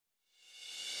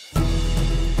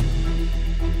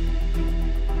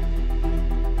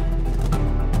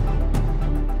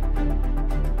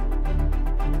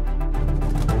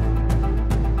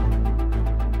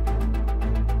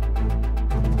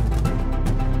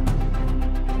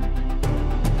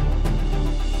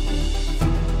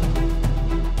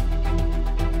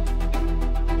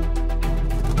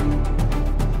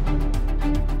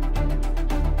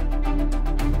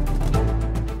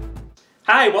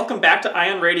Hi, welcome back to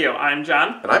Ion Radio. I'm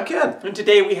John. And I'm Ken. And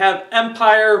today we have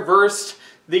Empire versus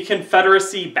the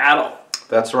Confederacy battle.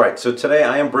 That's right. So today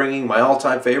I am bringing my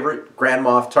all-time favorite, Grand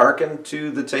Moff Tarkin, to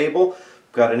the table.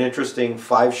 Got an interesting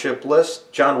 5-ship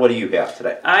list. John, what do you have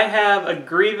today? I have a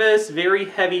Grievous, very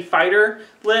heavy fighter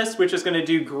list, which is going to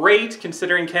do great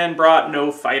considering Ken brought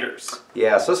no fighters.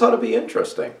 Yeah, so this ought to be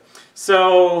interesting.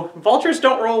 So, Vultures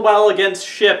don't roll well against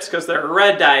ships because they're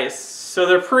red dice, so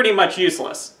they're pretty much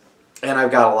useless. And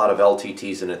I've got a lot of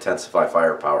LTTs and Intensify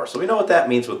Firepower, so we know what that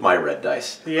means with my red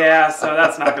dice. Yeah, so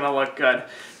that's not going to look good.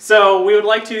 So we would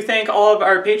like to thank all of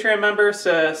our Patreon members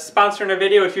to sponsor a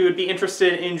video. If you would be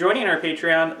interested in joining our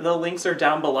Patreon, the links are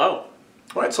down below.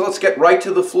 All right, so let's get right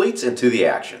to the fleets and to the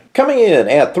action. Coming in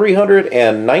at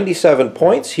 397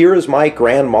 points, here is my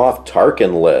Grand Moff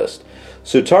Tarkin list.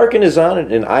 So Tarkin is on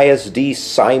an ISD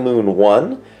Simoon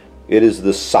 1. It is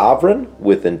the Sovereign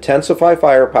with Intensify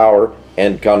Firepower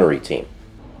and Gunnery team.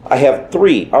 I have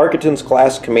 3 Architons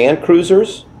class command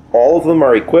cruisers. All of them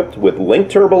are equipped with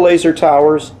linked turbo laser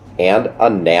towers and a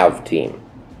nav team.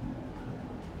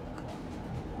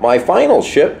 My final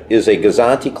ship is a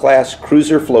Gazanti class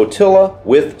cruiser flotilla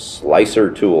with slicer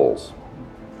tools.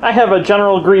 I have a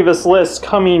General Grievous list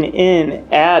coming in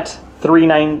at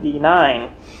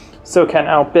 399. So can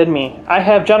outbid me. I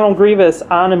have General Grievous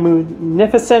on a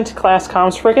Munificent class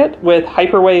comms frigate with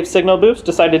hyperwave signal boost.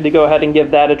 Decided to go ahead and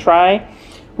give that a try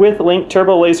with linked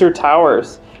turbo laser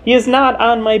towers. He is not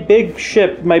on my big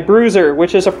ship, my Bruiser,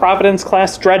 which is a Providence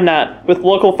class dreadnought with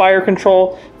local fire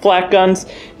control, flak guns,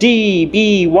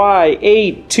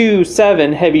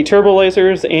 DBY-827 heavy turbo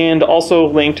lasers, and also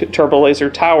linked turbo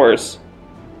laser towers.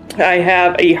 I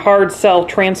have a hard cell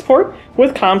transport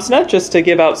with CommsNet just to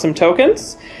give out some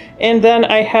tokens. And then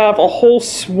I have a whole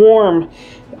swarm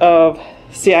of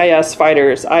CIS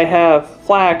fighters. I have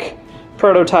flak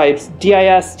prototypes,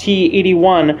 DIS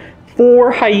T-81,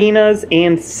 4 hyenas,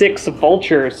 and 6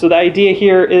 vultures. So the idea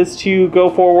here is to go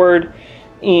forward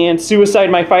and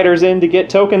suicide my fighters in to get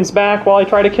tokens back while I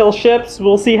try to kill ships.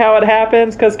 We'll see how it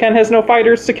happens because Ken has no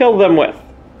fighters to kill them with.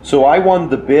 So I won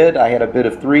the bid. I had a bid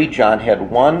of 3. John had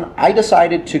 1. I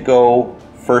decided to go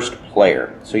first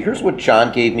player. So here's what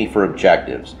John gave me for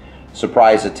objectives.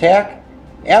 Surprise attack,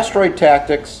 asteroid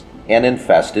tactics, and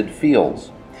infested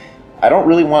fields. I don't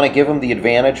really want to give him the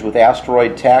advantage with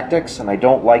asteroid tactics, and I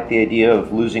don't like the idea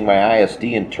of losing my ISD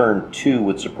in turn 2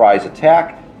 with surprise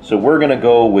attack, so we're going to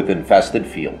go with infested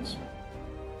fields.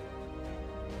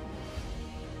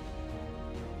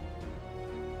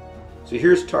 So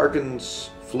here's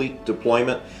Tarkin's fleet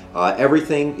deployment.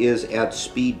 Everything is at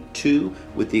speed 2,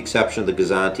 with the exception of the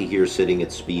Gazanti here sitting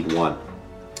at speed 1.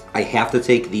 I have to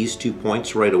take these 2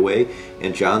 points right away,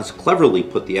 and John's cleverly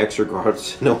put the extra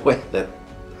guards in a way that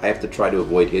I have to try to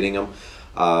avoid hitting them.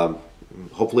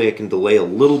 Hopefully I can delay a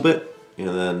little bit and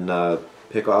then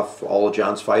pick off all of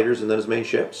John's fighters and then his main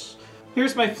ships.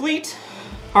 Here's my fleet.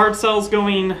 Hard cells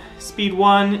going speed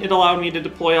 1. It allowed me to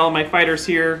deploy all my fighters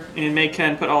here and make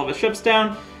Ken put all of his ships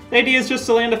down. The idea is just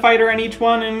to land a fighter on each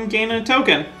one and gain a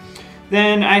token.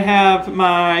 Then I have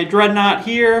my Dreadnought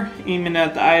here, aiming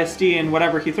at the ISD and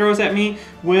whatever he throws at me,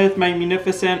 with my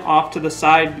Munificent off to the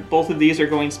side. Both of these are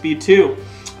going speed 2.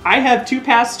 I have 2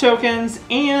 pass tokens,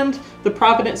 and the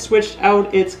Providence switched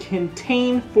out its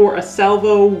Contain for a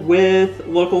salvo with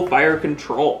local fire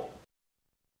control.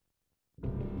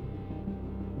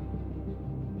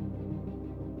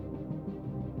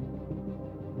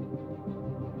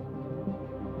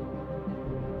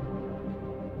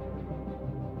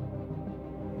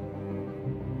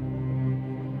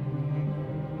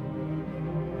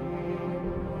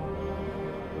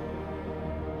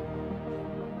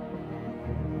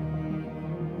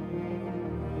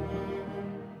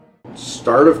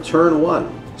 Start of turn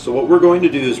 1. So what we're going to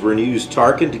do is we're going to use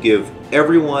Tarkin to give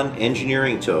everyone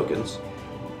engineering tokens,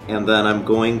 and then I'm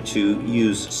going to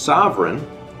use Sovereign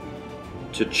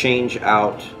to change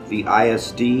out the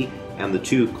ISD and the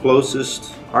 2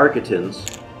 closest Architons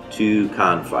to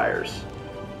Confires.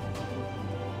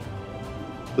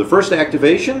 The first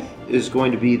activation is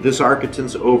going to be this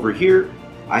Architon's over here.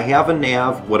 I have a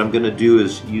nav. What I'm going to do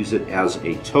is use it as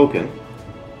a token.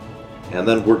 And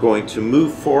then we're going to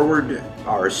move forward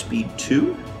our speed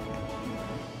 2,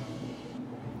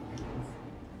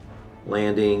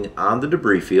 landing on the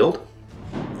debris field.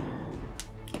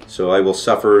 So I will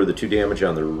suffer the 2 damage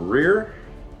on the rear,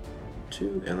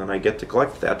 2, and then I get to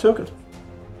collect that token.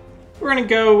 We're going to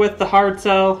go with the hard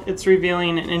cell. It's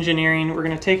revealing and engineering. We're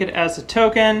going to take it as a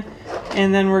token,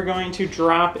 and then we're going to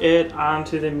drop it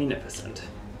onto the Munificent.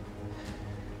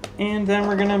 And then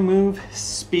we're going to move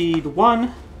speed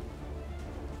 1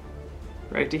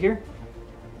 right to here.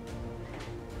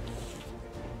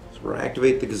 we're going to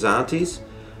activate the Cazares.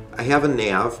 I have a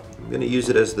nav. I'm going to use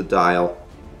it as the dial.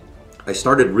 I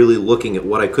started really looking at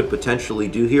what I could potentially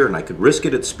do here, and I could risk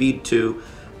it at speed 2,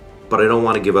 but I don't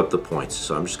want to give up the points.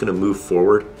 So I'm just going to move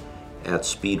forward at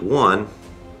speed 1.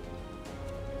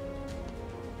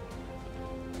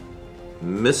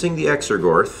 Missing the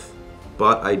Exergorth,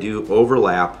 but I do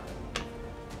overlap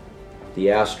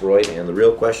the asteroid, and the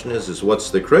real question is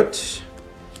what's the crit?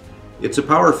 It's a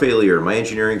power failure. My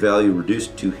engineering value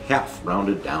reduced to half,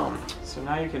 rounded down. So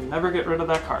now you can never get rid of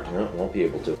that card. No, won't be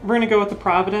able to. We're going to go with the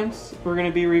Providence. We're going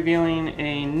to be revealing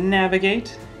a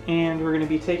Navigate, and we're going to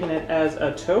be taking it as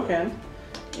a token.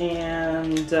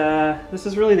 And this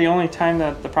is really the only time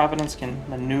that the Providence can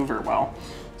maneuver well.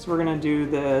 So we're going to do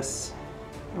this.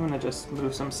 I'm going to just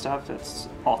move some stuff. It's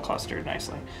all clustered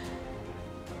nicely.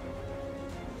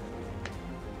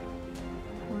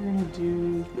 We're going to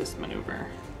do this maneuver.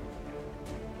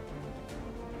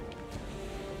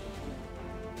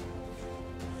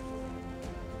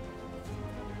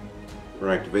 We're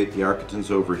going to activate the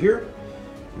Architons over here.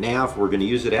 Nav, we're going to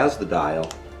use it as the dial.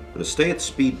 I'm going to stay at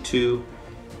speed 2,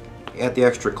 add the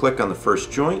extra click on the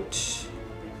first joint.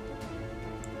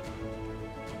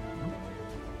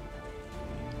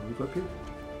 Move up here.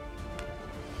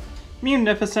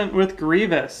 Munificent with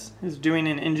Grievous is doing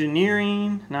an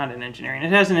engineering, not an engineering, it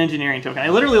has an engineering token. I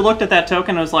literally looked at that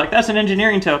token and was like, that's an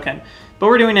engineering token. But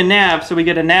we're doing a nav, so we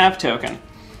get a nav token.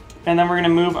 And then we're going to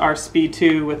move our speed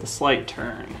 2 with a slight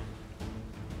turn.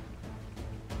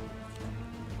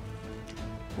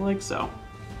 Like so.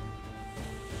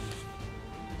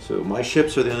 So my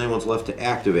ships are the only ones left to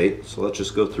activate, so let's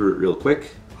just go through it real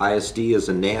quick. ISD is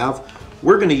a nav.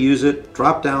 We're going to use it,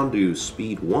 drop down to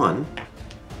speed 1,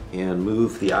 and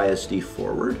move the ISD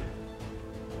forward.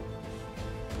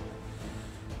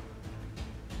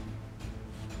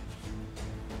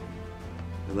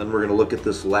 And then we're going to look at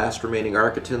this last remaining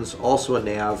Architons, also a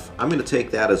nav. I'm going to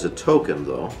take that as a token,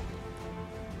 though.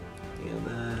 And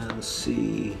then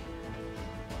see...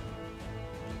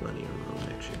 plenty of room.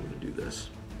 Actually, I'm going to do this.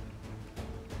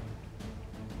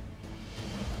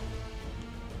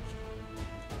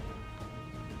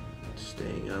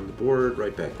 Staying on the board,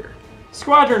 right back there.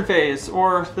 Squadron phase,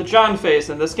 or the John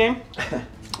phase in this game.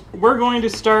 We're going to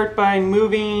start by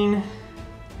moving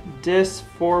this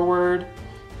forward,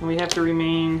 and we have to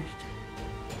remain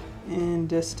in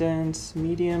distance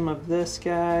medium of this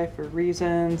guy for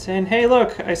reasons. And hey,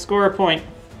 look, I score a point.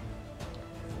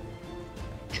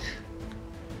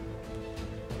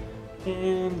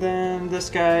 And then this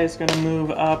guy is going to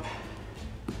move up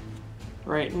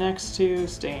right next to,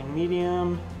 staying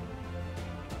medium.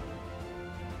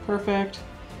 Perfect.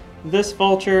 This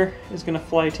Vulture is going to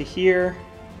fly to here.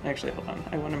 Actually, hold on.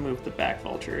 I want to move the back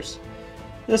Vultures.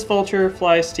 This Vulture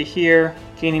flies to here,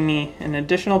 gaining me an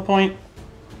additional point.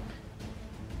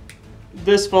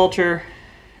 This Vulture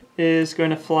is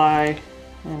going to fly,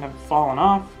 and I've fallen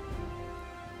off.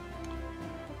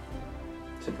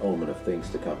 It's an omen of things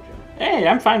to come, John. Hey,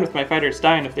 I'm fine with my fighters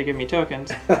dying if they give me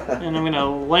tokens. And I'm going to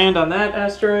land on that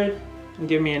asteroid and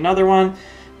give me another one.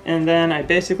 And then I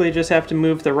basically just have to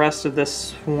move the rest of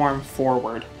this swarm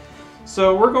forward.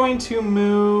 So we're going to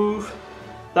move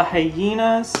the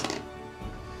hyenas.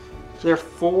 They're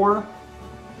 4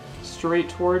 straight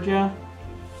towards you.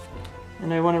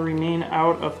 And I want to remain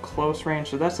out of close range,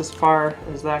 so that's as far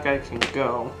as that guy can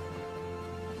go.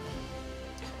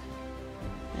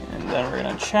 And then we're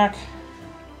going to check.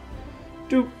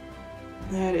 Doop.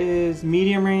 That is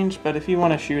medium range, but if you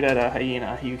want to shoot at a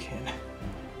hyena, you can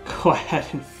go ahead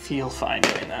and feel fine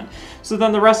doing that. So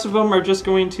then the rest of them are just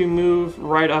going to move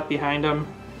right up behind them.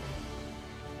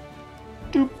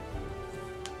 Doop.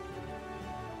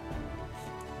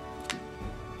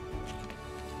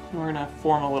 And we're going to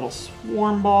form a little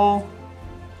swarm ball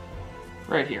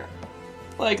right here,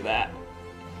 like that.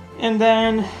 And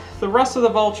then the rest of the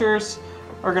Vultures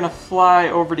are going to fly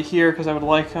over to here because I would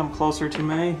like them closer to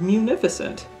my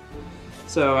Munificent.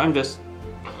 So I'm just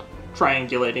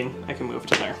triangulating. I can move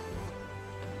to there.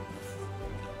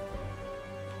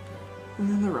 And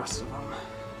then the rest of them.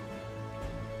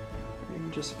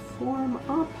 And just form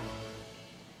up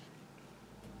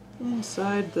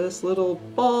inside this little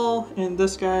ball. And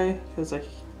this guy, because I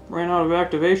ran out of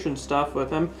activation stuff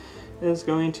with him, is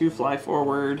going to fly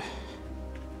forward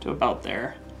to about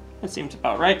there. That seems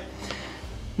about right.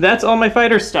 That's all my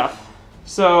fighter stuff.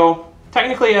 So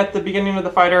technically at the beginning of the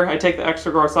fighter, I take the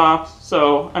extra growths off.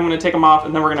 So I'm going to take them off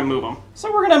and then we're going to move them.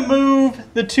 So we're going to move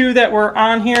the 2 that were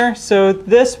on here. So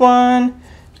this one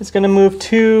is going to move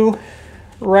 2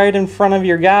 right in front of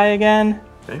your guy again.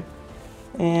 Okay.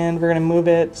 And we're going to move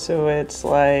it so it's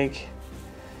like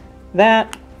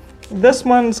that. This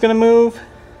one's gonna move.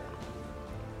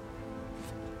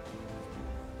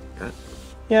 Okay.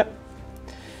 Yep.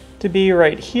 To be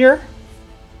right here.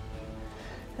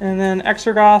 And then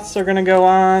Exergoths are gonna go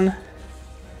on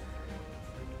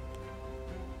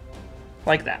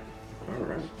like that. All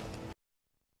right.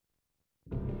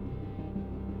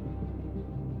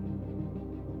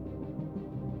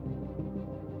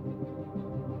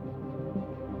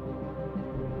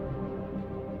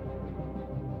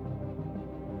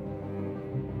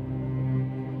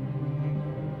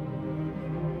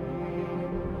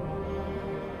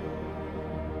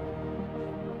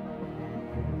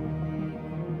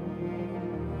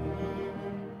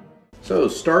 So,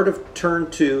 start of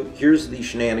turn 2, here's the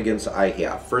shenanigans I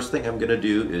have. First thing I'm going to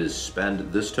do is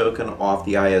spend this token off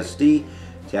the ISD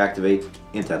to activate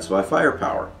Intensify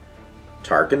Firepower.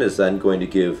 Tarkin is then going to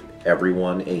give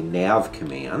everyone a nav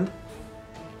command.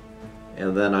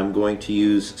 And then I'm going to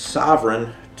use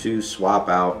Sovereign to swap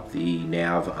out the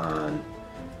nav on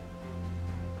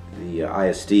the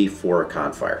ISD for a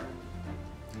Confire.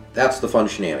 That's the fun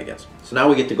shenanigans. So now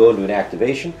we get to go into an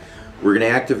activation. We're going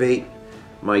to activate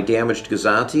my damaged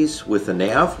Gazantes with the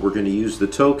nav. We're going to use the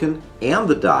token and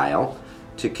the dial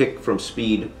to kick from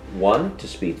speed 1 to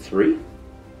speed 3.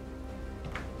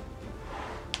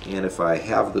 And if I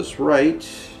have this right,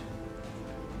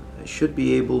 I should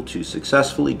be able to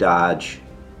successfully dodge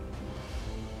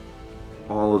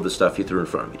all of the stuff you threw in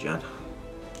front of me, John.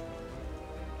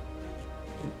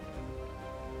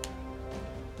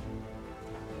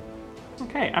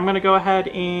 Okay, I'm going to go ahead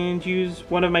and use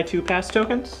one of my 2 pass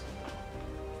tokens.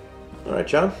 Alright,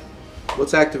 John.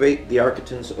 Let's activate the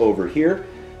Architans over here.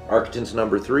 Architans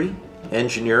number 3,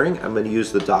 Engineering. I'm going to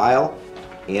use the dial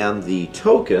and the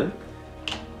token.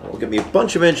 It'll give me a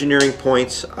bunch of engineering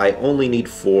points. I only need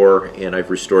 4, and I've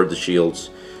restored the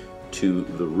shields to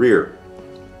the rear.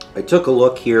 I took a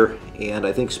look here, and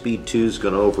I think speed 2 is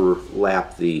going to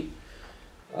overlap the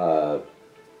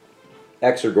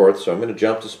Exergorth, so I'm going to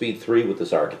jump to speed 3 with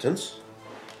this Architans.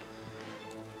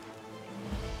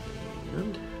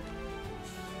 And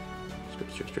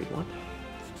straight 1.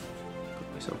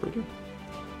 Put myself right here.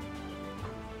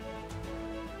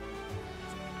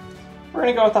 We're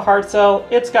going to go with the hard cell.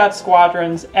 It's got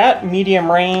squadrons at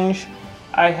medium range.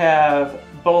 I have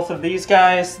both of these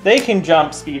guys. They can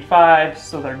jump speed 5,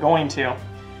 so they're going to.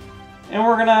 And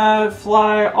we're going to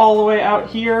fly all the way out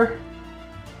here.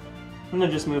 I'm going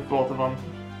to just move both of them.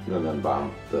 And then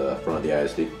bomb the front of the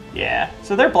ISD. Yeah,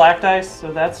 so they're black dice,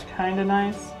 so that's kind of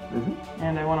nice. Mm-hmm.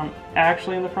 And I want them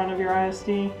actually in the front of your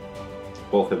ISD.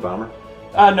 Both hit bomber?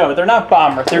 No, they're not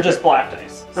bombers. They're just black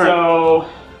dice. All so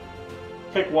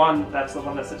pick one. That's the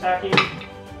one that's attacking.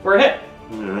 For a hit.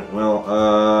 All right,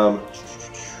 well,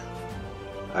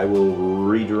 I will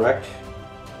redirect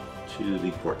to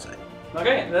the port side.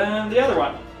 Okay, then the other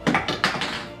one.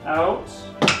 Out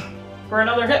for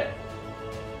another hit.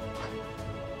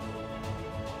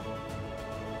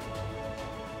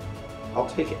 I'll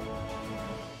take it.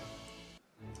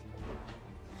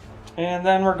 And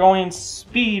then we're going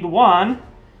speed 1,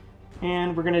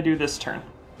 and we're going to do this turn.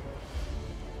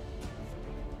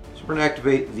 So we're going to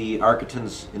activate the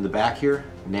Architans in the back here.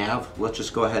 Nav, let's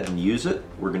just go ahead and use it.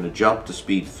 We're going to jump to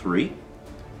speed 3.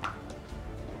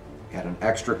 Add an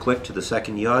extra click to the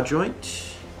second yaw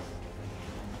joint.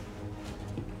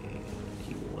 And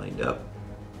he will wind up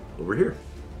over here.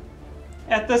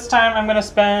 At this time, I'm going to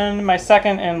spend my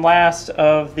second and last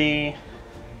of the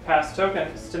pass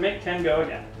tokens to make Ken go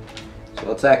again. So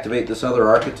let's activate this other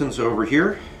Architans over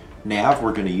here. Nav,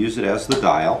 we're going to use it as the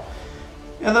dial.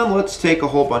 And then let's take a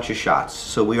whole bunch of shots.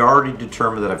 So we already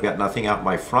determined that I've got nothing out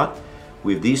my front.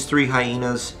 We have these 3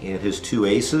 hyenas and his 2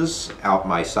 aces out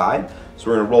my side. So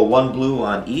we're going to roll 1 blue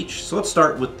on each. So let's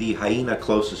start with the hyena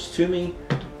closest to me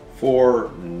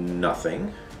for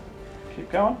nothing.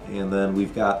 Keep going. And then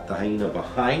we've got the hyena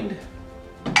behind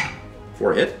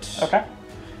for hit. Okay.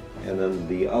 And then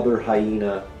the other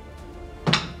hyena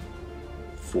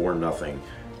for nothing.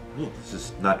 This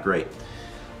is not great.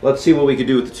 Let's see what we can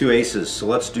do with the 2 aces. So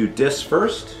let's do dis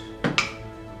first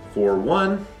for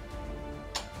 1.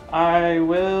 I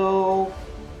will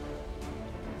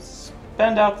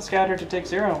spend out the scatter to take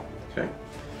 0. Okay.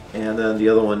 And then the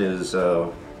other one is,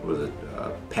 what was it?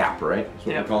 Pap, right? That's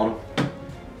what we're calling them.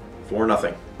 For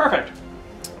nothing. Perfect.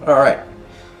 All right.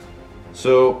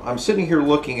 So I'm sitting here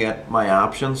looking at my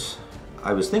options.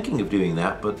 I was thinking of doing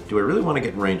that, but do I really want to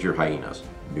get in range of hyenas?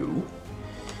 No.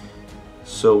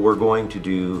 So we're going to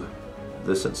do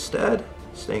this instead,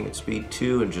 staying at speed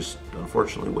 2 and just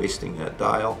unfortunately wasting that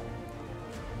dial.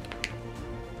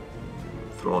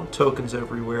 Throwing tokens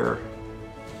everywhere.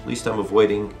 At least I'm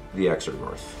avoiding the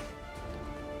Exergorth.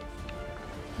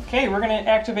 Okay, we're going to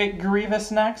activate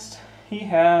Grievous next. He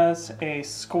has a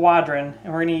squadron,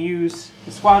 and we're going to use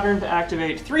the squadron to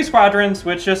activate 3 squadrons,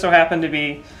 which just so happen to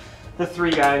be the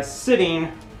 3 guys sitting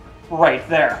right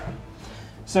there.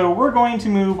 So we're going to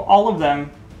move all of them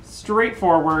straight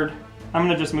forward. I'm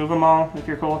going to just move them all, if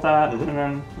you're cool with that, and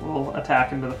then we'll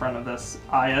attack into the front of this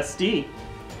ISD.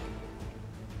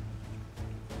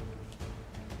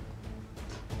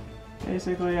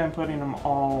 Basically, I'm putting them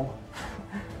all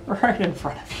right in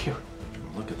front of you.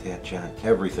 Look at that, John.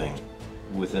 Everything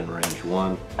within range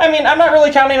 1. I mean, I'm not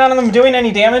really counting on them doing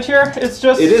any damage here. It's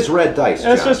just... It is red dice,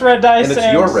 John. It's just red dice. And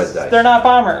it's your red dice. They're not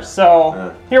bombers,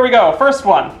 so... Here we go. First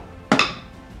one.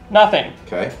 Nothing.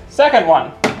 Okay. Second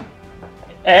one.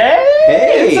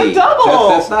 Hey! It's a double!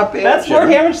 That's not bad, That's more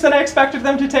damage than I expected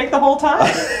them to take the whole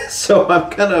time. So I'm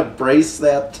going to brace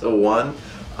that to 1.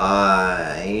 You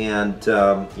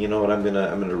know what? I'm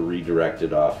gonna redirect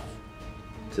it off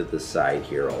to the side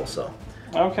here also.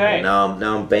 Okay. And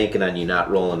now I'm banking on you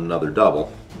not rolling another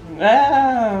double.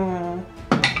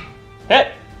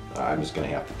 Hit. I'm just gonna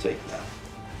have to take that.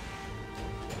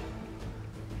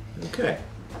 Okay.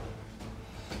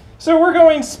 So we're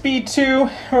going speed 2.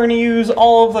 We're going to use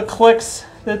all of the clicks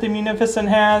that the Munificent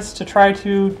has to try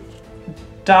to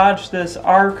dodge this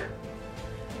arc.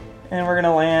 And we're going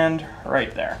to land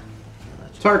right there.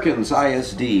 Tarkin's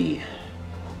ISD.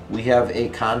 We have a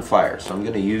Confire, so I'm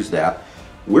going to use that.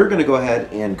 We're going to go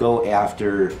ahead and go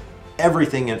after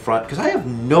everything in front, because I have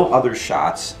no other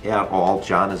shots at all.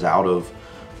 John is out of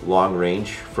long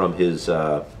range from his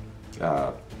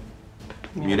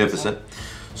Munificent.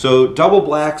 So double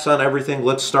blacks on everything.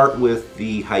 Let's start with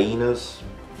the hyenas.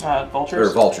 Vultures?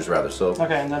 Or vultures, rather. So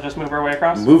okay, and then just move our way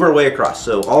across? Move our way across.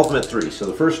 So ultimate 3. So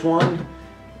the first one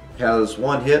has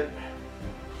 1 hit.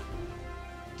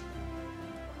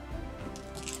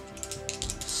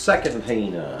 Second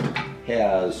hyena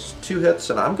has 2 hits,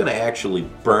 and I'm going to actually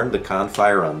burn the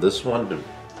Confire on this one to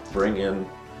bring in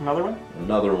another one?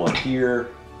 Another one here.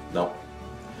 Nope.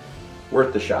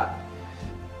 Worth the shot.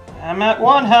 I'm at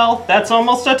 1 health. That's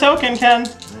almost a token, Ken.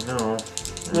 I know.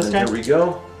 And then here we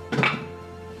go.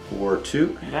 4,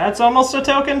 2. That's almost a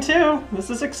token too. This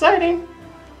is exciting.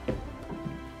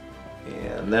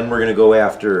 And then we're going to go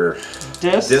after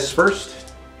this first.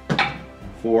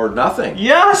 For nothing.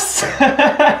 Yes!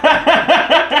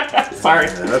 Sorry.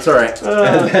 That's all right.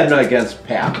 And then against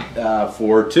Pap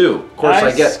for 2. Of course,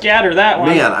 I get scatter that one.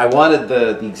 Man, I wanted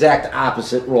the exact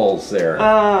opposite rolls there.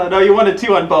 No, you wanted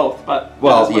 2 on both, but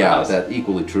well, yeah, that's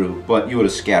equally true. But you would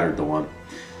have scattered the one.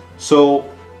 So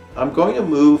I'm going to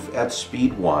move at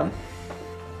speed 1.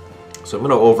 So I'm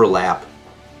going to overlap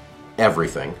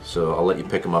everything. So I'll let you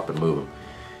pick them up and move them.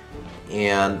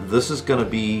 And this is going to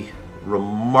be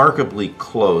remarkably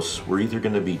close. We're either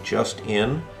going to be just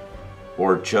in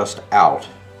or just out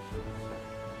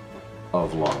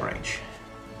of long range.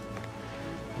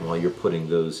 While you're putting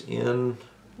those in,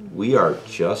 we are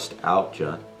just out,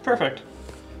 John. Perfect.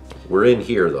 We're in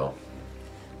here, though.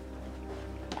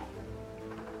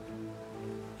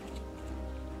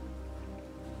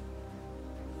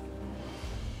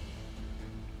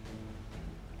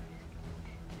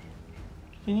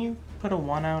 Can you put a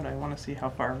 1 out? I want to see how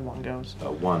far 1 goes.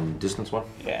 1 distance 1?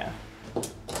 Yeah.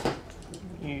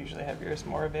 You usually have yours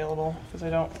more available, because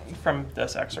I don't, from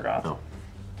this Exergoth. No.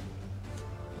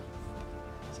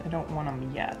 So I don't want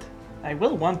them yet. I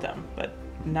will want them, but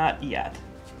not yet.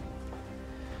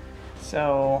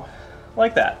 So,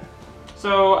 like that.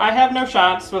 So I have no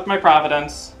shots with my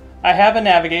Providence. I have a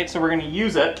Navigate, so we're going to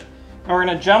use it. And we're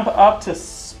going to jump up to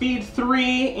speed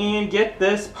 3 and get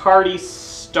this party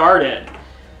started.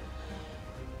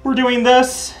 We're doing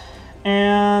this,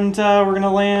 and we're going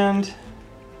to land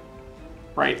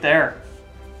right there.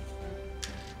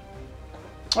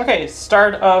 Okay,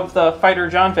 start of the Fighter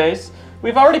John phase.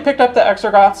 We've already picked up the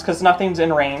Exergoths because nothing's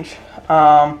in range.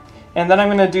 And then I'm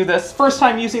going to do this, first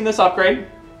time using this upgrade.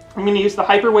 I'm going to use the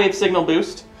Hyperwave Signal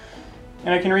Boost.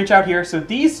 And I can reach out here. So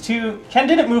these 2, Ken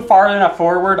didn't move far enough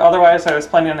forward, otherwise I was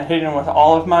planning on hitting with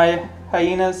all of my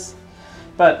hyenas.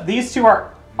 But these 2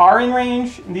 are in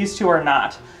range, and these 2 are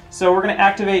not. So we're going to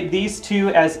activate these 2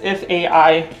 as if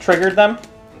AI triggered them.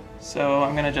 So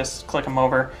I'm going to just click them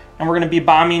over, and we're going to be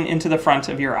bombing into the front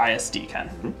of your ISD, Ken.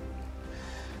 Mm-hmm.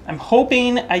 I'm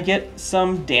hoping I get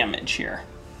some damage here.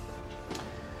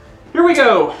 Here we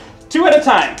go, 2 at a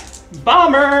time.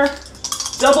 Bomber,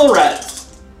 double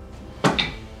reds.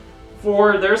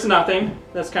 4, there's nothing.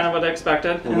 That's kind of what I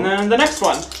expected. Mm-hmm. And then the next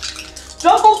one.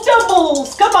 Double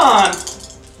doubles, come on.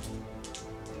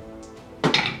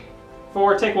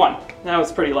 4, take 1. That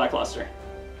was pretty lackluster.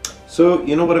 So,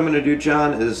 you know what I'm going to do,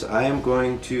 John, is I am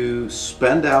going to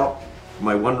spend out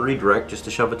my one redirect just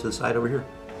to shove it to the side over here.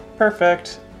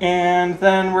 Perfect. And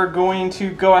then we're going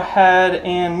to go ahead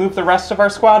and move the rest of our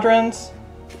squadrons.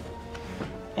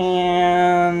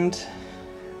 And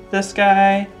this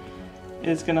guy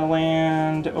is going to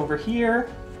land over here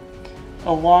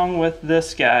along with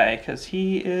this guy because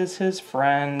he is his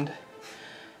friend.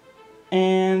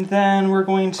 And then we're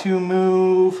going to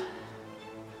move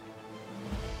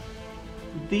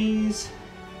these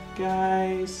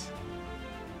guys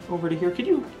over to here. Could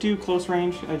you do close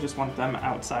range? I just want them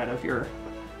outside of your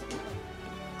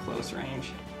close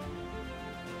range.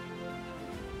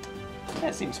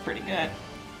 That seems pretty good.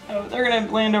 Oh, they're gonna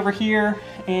land over here,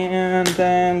 and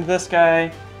then this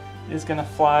guy is gonna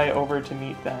fly over to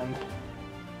meet them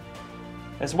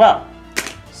as well.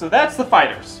 So that's the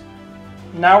fighters.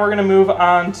 Now we're gonna move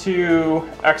on to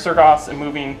Exergoths and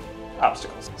moving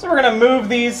obstacles. So we're gonna move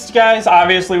these guys.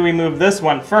 Obviously we move this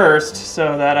one first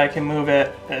so that I can move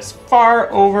it as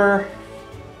far over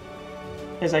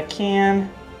as I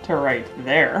can to right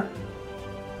there.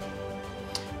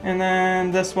 And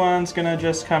then this one's gonna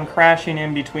just come crashing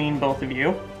in between both of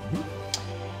you.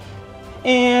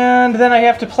 And then I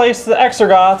have to place the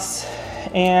Exergoths,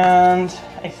 and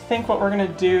I think what we're gonna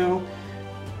do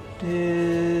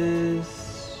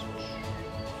is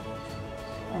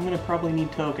I'm gonna probably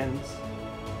need tokens.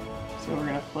 So we're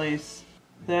gonna place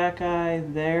that guy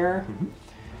there,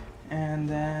 and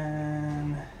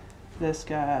then this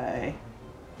guy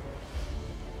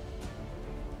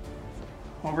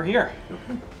over here,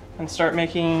 and start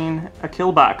making a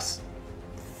kill box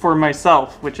for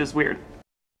myself, which is weird.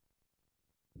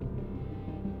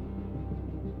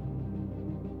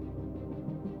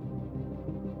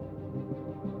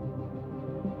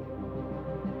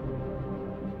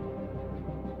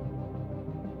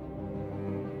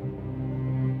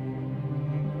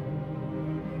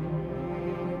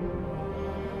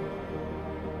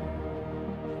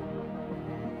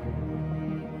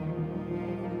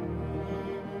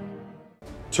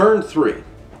 Turn 3.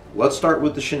 Let's start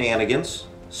with the shenanigans,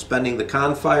 spending the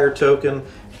Confire token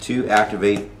to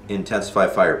activate Intensify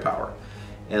Firepower.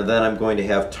 And then I'm going to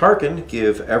have Tarkin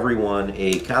give everyone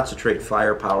a Concentrate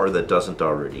Firepower that doesn't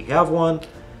already have one.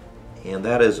 And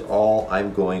that is all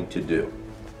I'm going to do.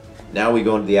 Now we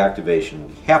go into the activation.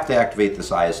 We have to activate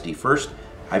this ISD first.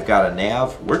 I've got a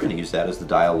nav. We're going to use that as the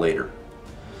dial later.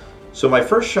 So my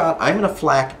first shot, I'm going to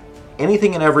flak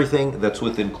anything and everything that's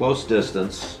within close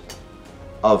distance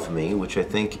of me, which I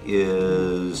think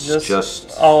is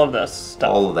just all of this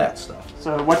stuff. All of that stuff.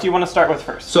 So what do you want to start with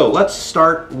first? So let's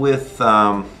start with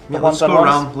let's go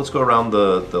around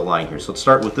the line here. So let's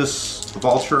start with this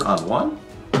Vulture on 1,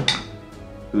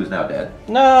 who's now dead.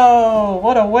 No,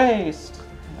 what a waste.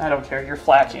 I don't care, you're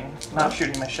flacking, not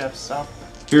shooting my ships, so.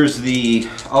 Here's the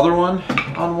other one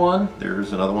on 1.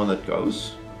 There's another one that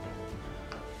goes.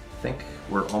 I think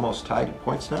we're almost tied at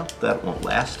points now. That won't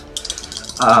last.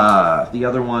 The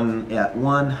other one at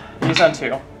 1. He's on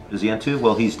 2. Is he on 2?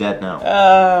 Well, he's dead now.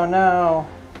 Oh no.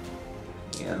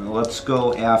 And let's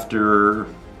go after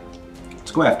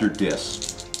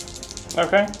Dis.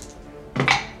 Okay.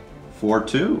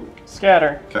 4-2.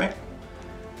 Scatter. Okay.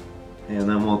 And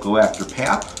then we'll go after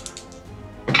Pap.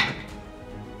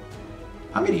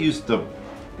 I'm going to use the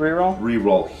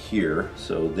reroll here.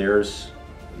 So there's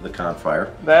the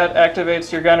Confire. That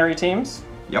activates your gunnery teams.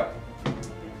 Yep.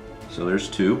 So there's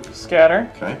 2. Scatter.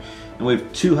 Okay. And we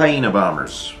have 2 Hyena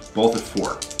Bombers, both at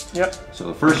 4. Yep. So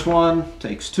the first one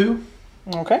takes 2.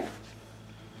 Okay.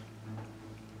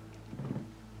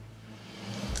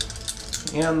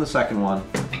 And the second one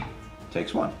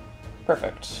takes 1.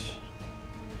 Perfect.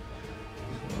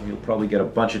 You'll probably get a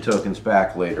bunch of tokens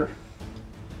back later.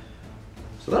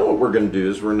 So then what we're going to do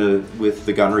is we're going to, with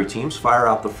the gunnery teams, fire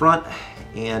out the front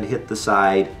and hit the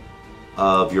side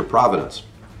of your Providence.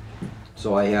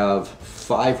 So I have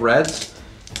 5 reds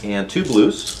and 2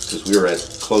 blues, because we are at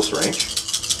close range.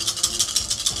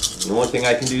 And the only thing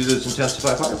I can do is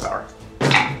Intensify Firepower.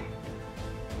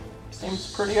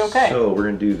 Seems pretty okay. So we're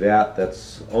going to do that.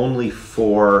 That's only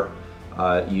for,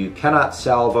 you cannot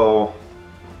salvo.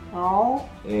 Oh.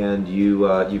 And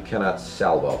you cannot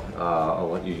salvo. I'll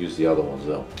let you use the other ones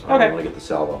though. Okay. I want to get the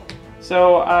salvo.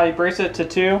 So I brace it to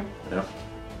 2. Yeah.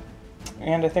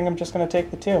 And I think I'm just going to take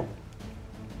the 2.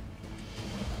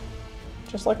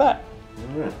 Just like that.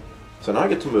 Alright. So now I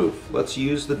get to move. Let's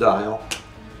use the dial.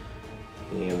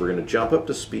 And we're going to jump up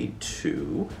to speed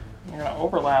 2. You're going to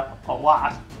overlap a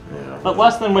lot. Yeah. But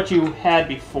less than what you had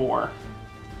before.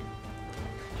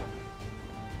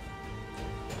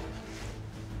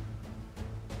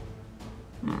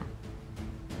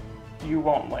 You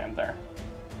won't land there.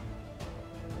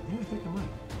 Yeah, I think I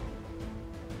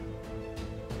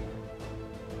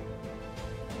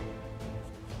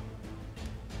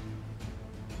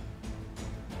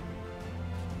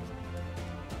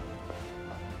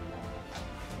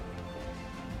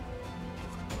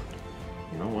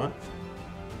know what?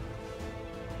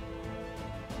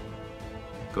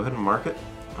 Go ahead and mark it.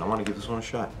 I want to give this one a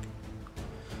shot.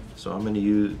 So I'm going to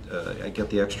use, I get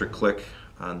the extra click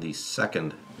on the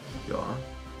second yaw. 1,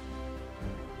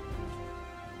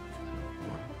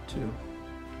 2.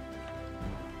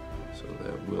 So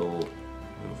that will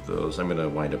move those. I'm going to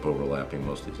wind up overlapping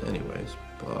most of these anyways,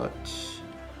 but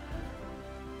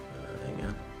hang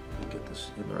on, let me get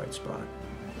this in the right spot.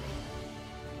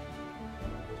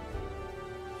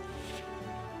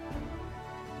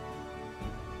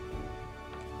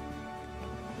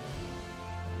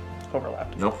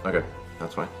 Overlapped. Nope, okay,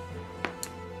 that's fine.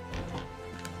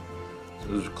 So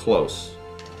those are close.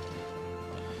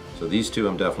 So these two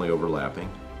I'm definitely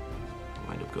overlapping.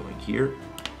 Wind up going here.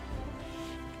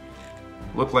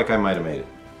 Looked like I might have made it.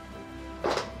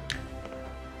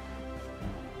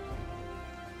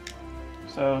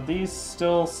 So these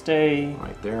still stay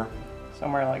Right there.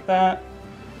 somewhere like that.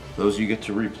 Those you get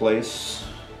to replace.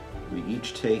 We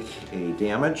each take a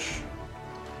damage.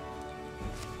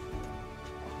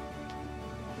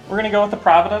 We're gonna go with the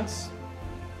Providence.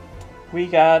 We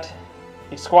got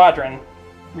a squadron.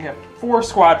 We have 4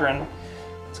 squadron.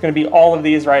 It's gonna be all of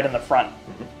these right in the front.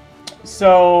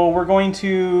 So we're going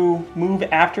to move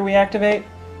after we activate.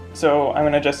 So I'm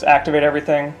gonna just activate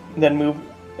everything, then move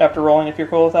after rolling if you're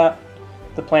cool with that.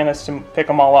 The plan is to pick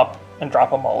them all up and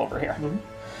drop them all over here.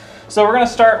 So we're gonna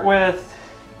start with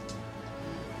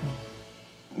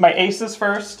my aces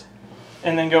first,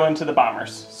 and then go into the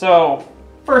bombers. So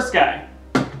first guy.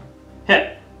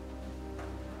 Hit.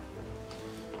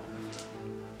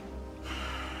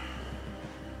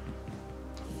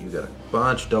 You got a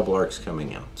bunch of double arcs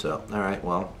coming in. So, all right,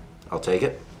 well, I'll take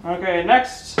it. Okay,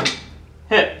 next.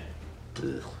 Hit.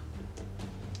 Ugh.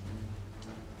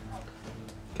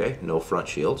 Okay, no front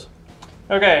shields.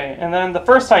 Okay, and then the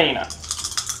first hyena.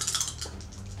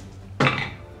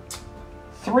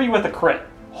 3 with a crit.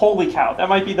 Holy cow, that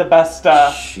might be the best.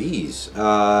 Jeez.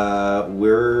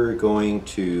 We're going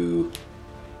to...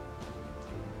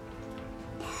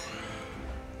 We're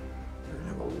going to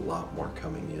have a lot more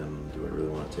coming in. Do I really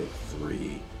want to take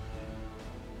 3?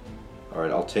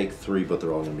 Alright, I'll take 3, but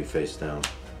they're all going to be face down.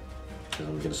 Because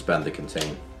I'm going to spend the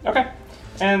contain. Okay,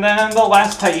 and then the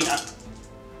last hyena.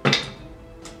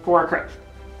 For a crit.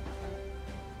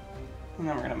 And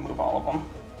then we're going to move all of them.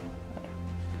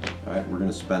 Alright, we're going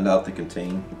to spend out the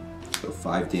contain. So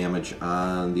 5 damage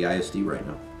on the ISD right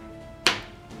now.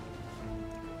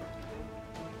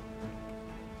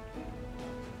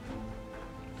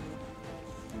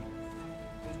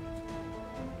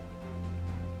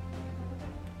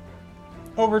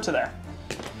 Over to there.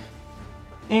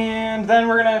 And then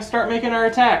we're going to start making our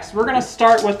attacks. We're going to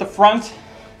start with the front.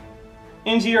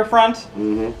 Into your front.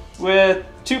 With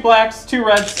 2 blacks, 2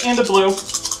 reds, and a blue.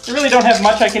 I really don't have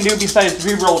much I can do besides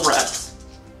reroll reds.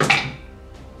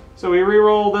 So we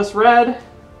reroll this red.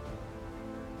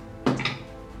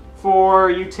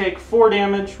 For you take 4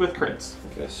 damage with crits.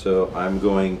 Okay, so I'm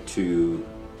going to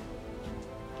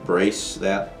brace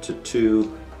that to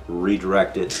 2,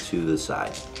 redirect it to the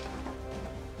side.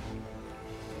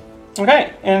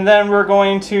 Okay, and then we're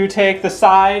going to take the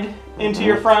side into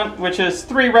your front, which is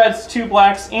 3 reds, 2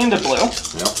 blacks, and a blue.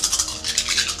 Yep.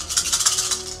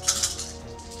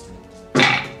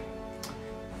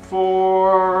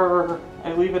 For,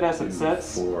 I leave it as it 2,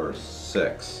 sits. 4,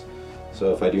 6.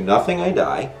 So if I do nothing, I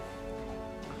die.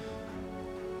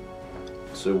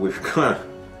 So we're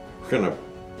gonna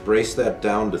brace that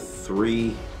down to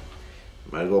 3.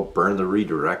 Might as well burn the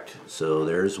redirect. So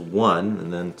there's 1,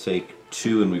 and then take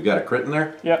 2, and we've got a crit in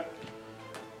there. Yep.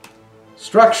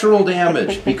 Structural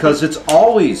damage, because it's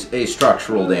always a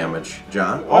structural damage,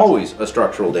 John. Always a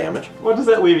structural damage. What does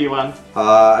that leave you on?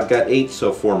 I've got 8,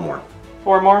 so 4 more.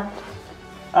 4 more?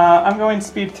 I'm going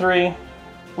speed 3.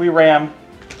 We ram.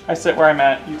 I sit where I'm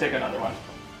at. You take another one.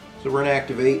 So we're going to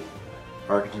activate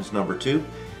Architect's number 2.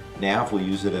 Nav, we'll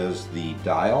use it as the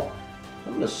dial.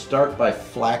 I'm going to start by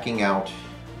flacking out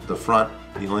the front.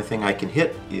 The only thing I can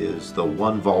hit is the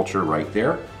 1 vulture right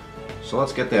there. So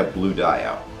let's get that blue die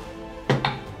out.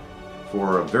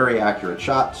 For a very accurate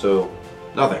shot, so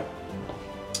nothing.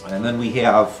 And then we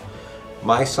have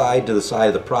my side to the side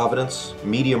of the Providence,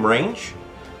 medium range.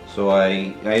 So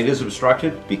it is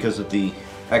obstructed because of the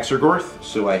Exergorth,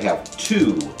 so I have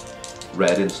 2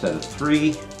 red instead of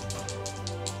 3.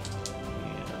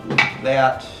 And with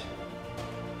that,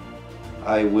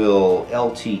 I will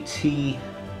LTT.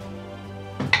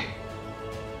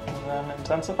 And then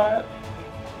intensify it.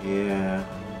 Yeah,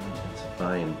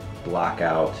 intensify and block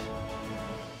out.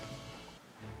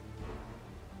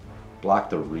 Block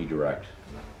the redirect.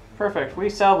 Perfect. We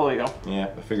salvo you.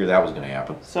 Yeah, I figured that was going to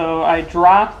happen. So I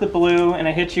drop the blue and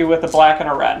I hit you with a black and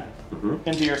a red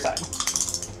into your side.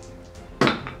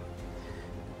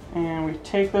 And we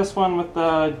take this one with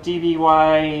the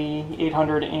DBY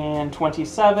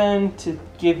 827 to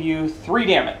give you 3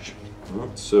 damage.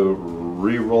 So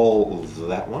re-roll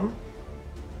that one.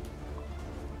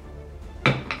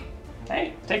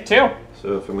 Okay, take 2.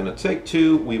 So if I'm going to take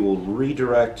 2, we will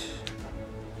redirect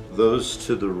those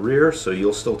to the rear, so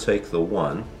you'll still take the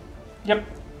 1. Yep.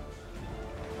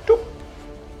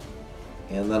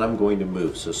 And then I'm going to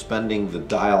move. So spending the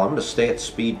dial, I'm going to stay at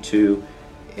speed 2,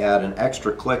 add an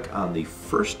extra click on the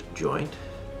first joint.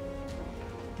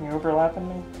 You overlapping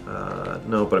me?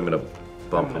 No, but I'm going to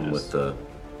bump him with the...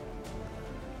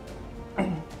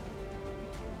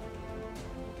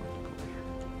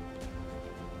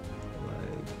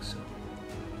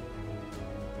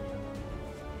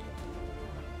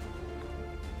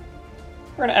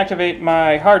 We're going to activate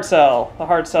my hard cell. The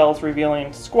hard cell is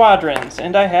revealing squadrons,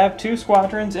 and I have 2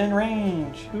 squadrons in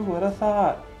range. Who would have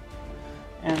thought?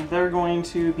 And they're going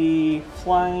to be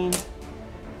flying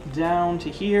down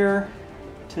to here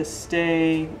to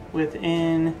stay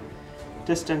within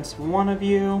distance 1 of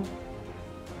you,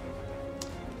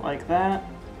 like that.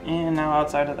 And now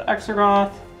outside of the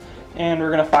Exergoth, and we're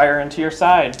going to fire into your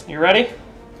side. You ready?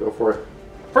 Go for it.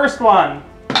 First one,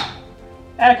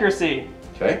 accuracy.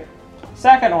 Okay.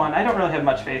 Second one, I don't really have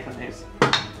much faith in these.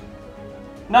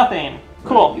 Nothing.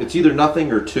 Cool. It's either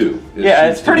nothing or 2. Yeah,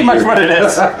 it's pretty much what it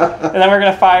is. And then we're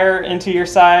going to fire into your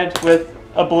side with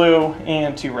a blue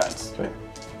and 2 reds. Okay.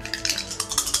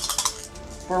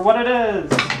 For what it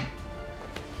is.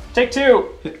 Take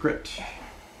 2. Hit crit.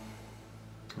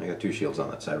 I got 2 shields on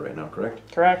that side right now,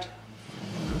 correct? Correct.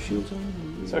 No shields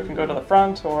on. So it can go to the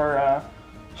front or...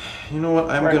 you know what?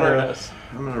 I'm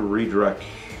gonna redirect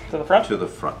to the front? To the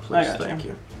front, please. Thank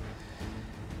you.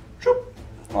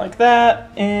 Like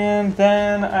that, and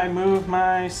then I move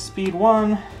my speed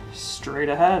 1 straight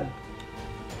ahead.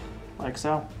 Like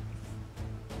so.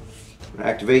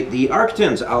 Activate the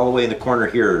Arctons all the way in the corner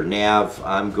here. Nav,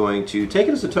 I'm going to take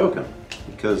it as a token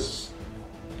because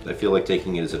I feel like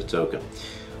taking it as a token.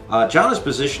 John has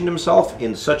positioned himself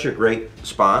in such a great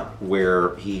spot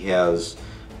where he has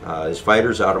his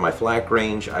fighters out of my flak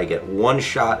range. I get 1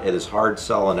 shot at his hard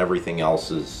cell and everything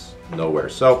else is nowhere.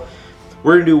 So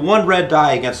we're going to do 1 red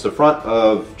die against the front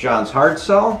of John's hard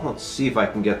cell. Let's see if I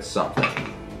can get something.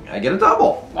 I get a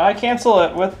double. I cancel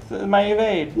it with my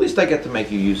evade. At least I get to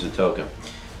make you use the token.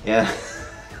 Yeah.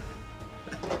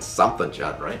 That's something,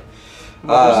 John, right?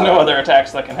 Well, there's no other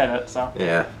attacks that can hit it, so.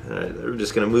 Yeah. All right, we're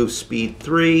just going to move speed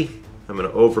 3. I'm going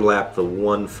to overlap the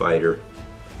 1 fighter.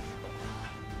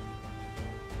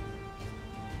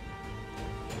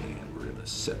 And we're going to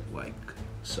sit like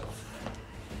so.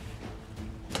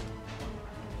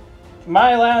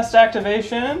 My last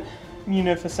activation,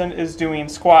 Munificent is doing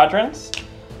squadrons.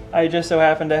 I just so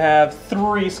happen to have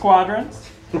 3 squadrons.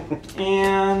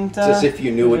 And it's as if you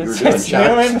knew what you were doing,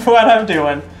 John. Doing what I'm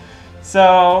doing.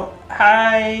 So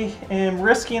I am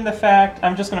risking the fact,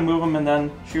 I'm just going to move them and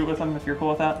then shoot with them if you're cool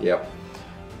with that. Yep.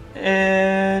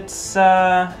 It's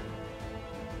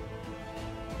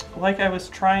like I was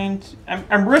trying to,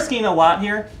 I'm risking a lot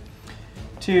here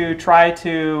to try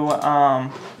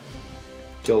to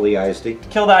kill the ISD.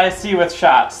 Kill the ISD with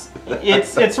shots.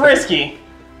 It's risky.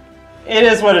 It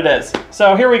is what it is.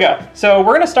 So here we go. So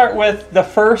we're going to start with the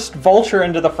first Vulture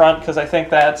into the front because I think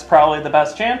that's probably the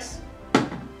best chance.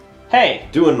 Hey.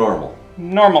 Doing normal.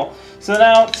 Normal. So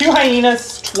now 2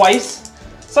 hyenas twice.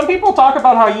 Some people talk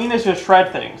about how hyenas just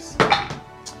shred things.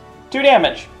 2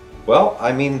 damage. Well,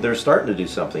 I mean, they're starting to do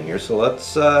something here, so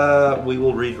let's, we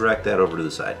will redirect that over to the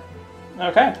side.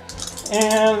 Okay.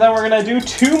 And then we're going to do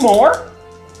 2 more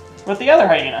with the other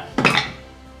hyena.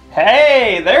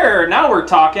 Hey, there, now we're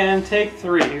talking. Take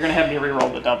 3. You're going to have me re-roll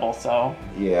the double, so.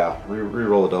 Yeah,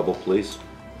 re-roll a double, please.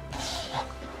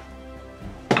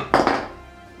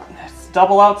 It's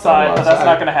double outside, but that's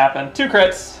not going to happen. 2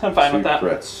 crits. I'm fine with that. 2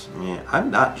 crits. Yeah, I'm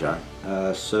not, John.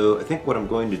 So I think what I'm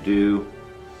going to do...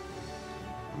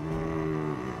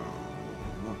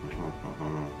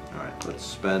 Alright, let's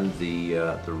spend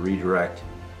the redirect,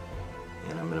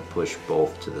 and I'm going to push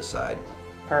both to the side.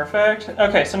 Perfect.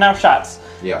 Okay, so now shots.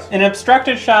 Yes. An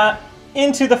obstructed shot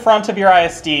into the front of your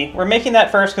ISD. We're making that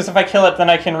first because if I kill it, then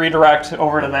I can redirect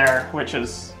over to there, which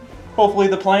is hopefully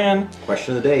the plan.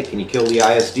 Question of the day, can you kill the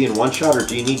ISD in 1 shot or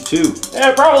do you need 2?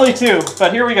 Yeah, probably 2,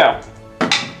 but here we go.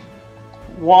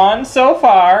 1 so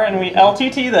far, and we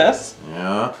LTT this.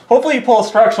 Yeah. Hopefully you pull a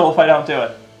structural if I don't do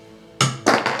it.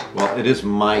 Well, it is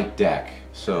my deck,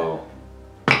 so...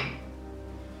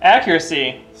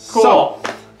 Accuracy. Cool. So,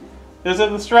 Is it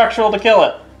the structural to kill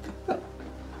it?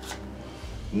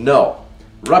 No.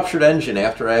 Ruptured engine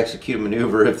after I execute a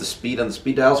maneuver. If the speed on the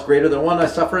speed dial is greater than 1, I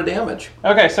suffer a damage.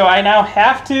 Okay, so I now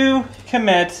have to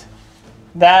commit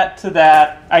that to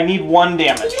that. I need 1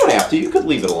 damage. But you don't have to. You could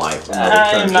leave it alive for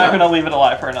another turn. I'm not going to leave it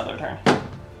alive for another turn.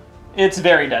 It's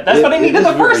very dead. That's what I needed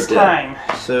the first time.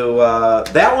 So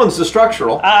that one's the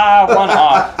structural. 1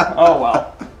 off. Oh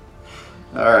well.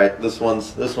 All right, this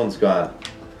one's gone.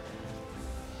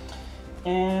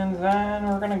 And then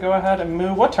we're going to go ahead and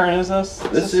move. What turn is this?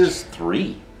 This is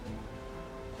 3.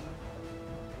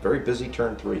 Very busy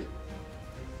turn 3.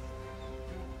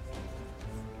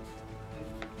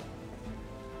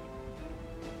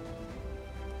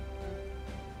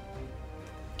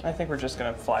 I think we're just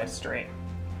going to fly straight.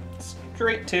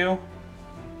 Straight to.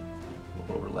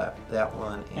 We'll overlap that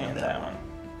one and that one.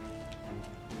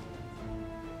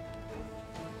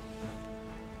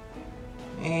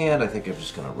 And I think I'm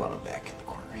just going to run them back in the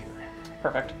corner here.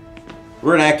 Perfect.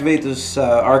 We're going to activate this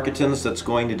Architons that's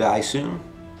going to die soon.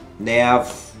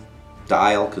 Nav,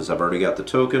 dial, because I've already got the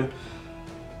token.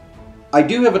 I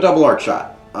do have a double arc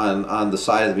shot on the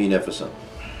side of the Munificent.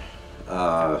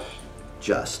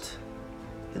 Just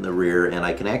in the rear, and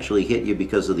I can actually hit you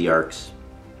because of the arcs.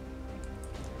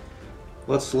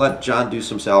 Let's let John do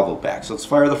some salvo backs. Let's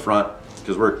fire the front,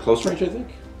 because we're at close range, I think.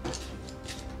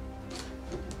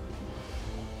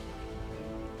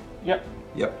 Yep.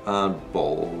 Yep, on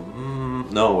bull.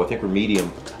 No, I think we're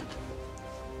medium.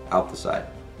 Out the side.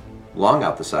 Long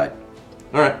out the side.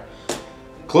 Alright.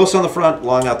 Close on the front,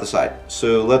 long out the side.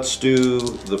 So let's do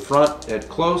the front at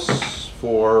close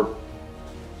for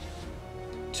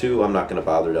 2. I'm not going to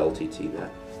bother to LTT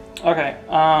that. Okay,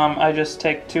 I just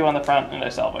take 2 on the front and I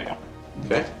salvo you.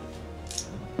 Okay.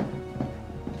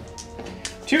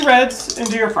 2 reds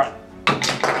into your front.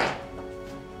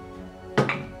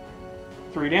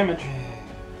 3 damage. Okay,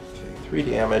 3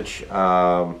 damage.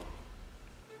 I'm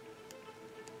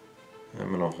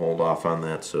going to hold off on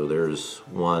that. So there's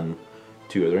 1,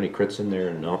 2. Are there any crits in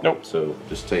there? No. Nope. So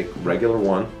just take regular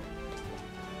 1.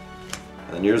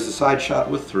 And here's the side shot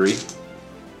with 3.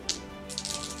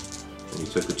 And you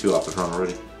took the 2 off the front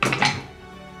already.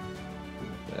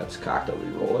 That's cocked. I'll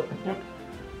re-roll it. Yep.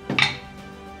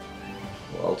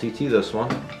 Well, LTT this one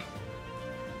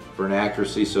for an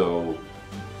accuracy, so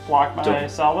block my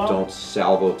salvo. Don't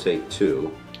salvo take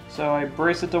 2. So I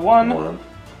brace it to 1, 1.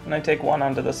 and I take 1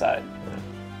 onto the side.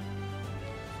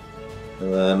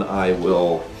 And then I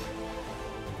will.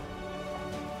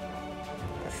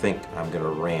 I think I'm going to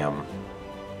ram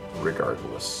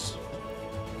regardless.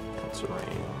 That's a ram.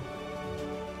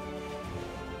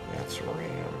 That's a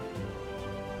ram.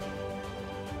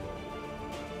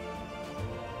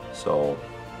 So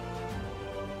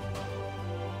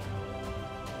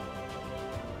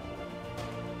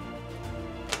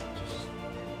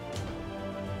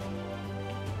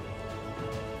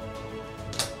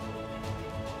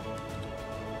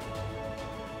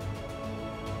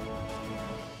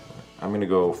I'm going to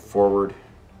go forward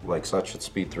like such at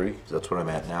speed 3, because that's what I'm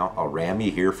at now. I'll ram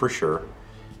you here for sure.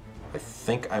 I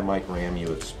think I might ram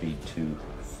you at speed 2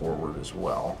 forward as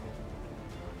well.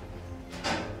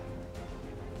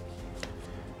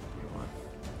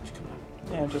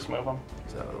 Yeah, just move them.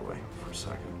 Get out of the way for a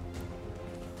second.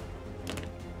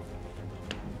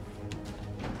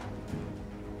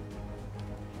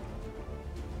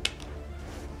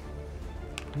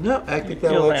 No, I think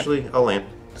that will actually, I'll land.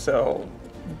 So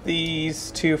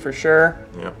these 2 for sure.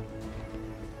 Yeah.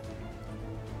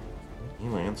 He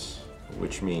lands,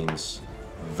 which means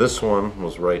this one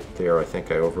was right there. I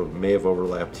think I may have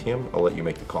overlapped him. I'll let you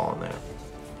make the call on that.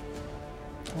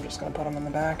 I'm just going to put them in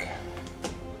the back.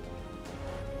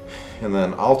 And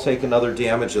then I'll take another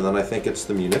damage, and then I think it's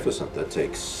the Munificent that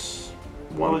takes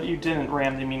 1. Well, you didn't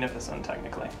ram the Munificent,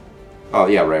 technically. Oh,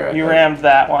 yeah, right. You rammed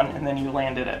that one, and then you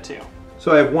landed at 2.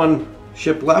 So I have 1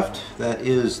 ship left. That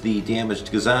is the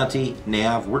damaged Gazanti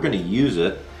nav. We're going to use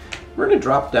it. We're going to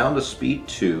drop down to speed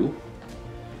 2.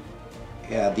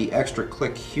 Add the extra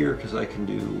click here, because I can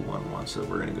do 1-1, so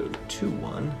we're going to go to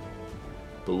 2-1.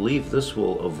 Believe this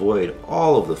will avoid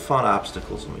all of the fun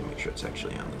obstacles. Let me make sure it's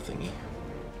actually on the thingy.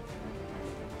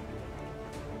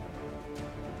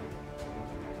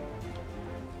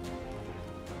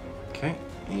 Okay,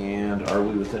 and are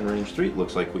we within range 3?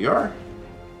 Looks like we are.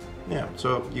 Yeah,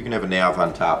 so you can have a nav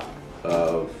on top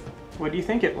of... What do you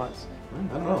think it was?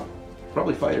 I don't know.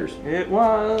 Probably fighters. It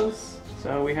was.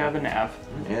 So we have a nav.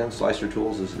 And Slicer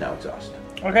Tools is now exhausted.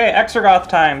 Okay, Exergoth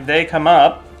time. They come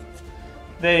up.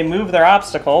 They move their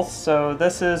obstacles, so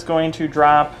this is going to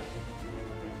drop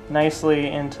nicely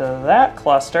into that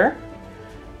cluster.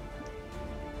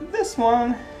 This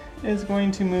one is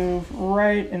going to move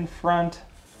right in front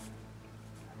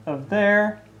of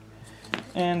there.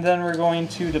 And then we're going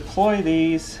to deploy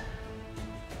these.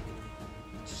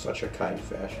 Such a kind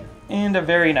fashion. In a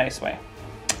very nice way.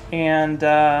 And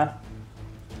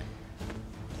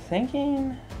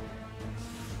thinking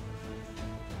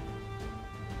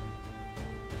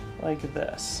like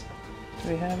this. Do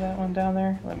we have that one down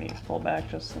there? Let me pull back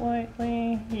just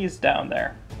slightly. He's down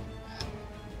there.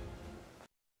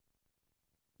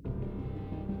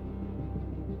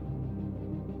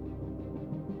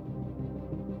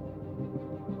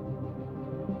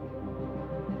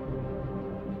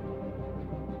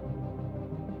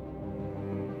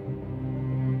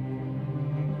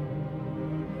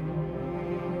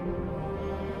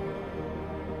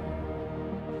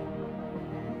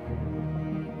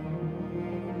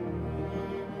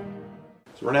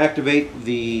 So we're going to activate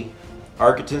the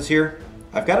Architects here.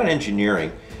 I've got an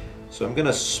engineering, so I'm going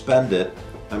to spend it.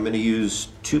 I'm going to use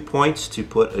 2 points to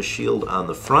put a shield on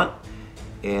the front,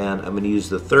 and I'm going to use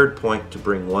the 3rd point to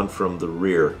bring one from the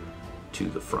rear to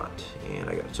the front. And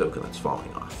I got a token that's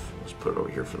falling off. Let's put it over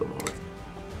here for the moment,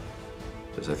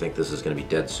 because I think this is going to be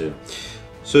dead soon.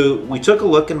 So we took a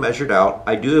look and measured out.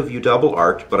 I do have you double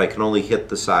arced, but I can only hit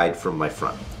the side from my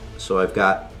front. So I've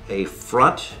got a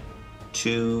front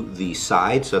to the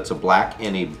side, so that's a black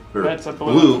and a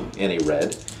blue and a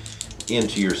red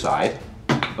into your side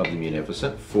of the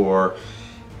Munificent. For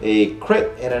a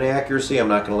crit and an accuracy, I'm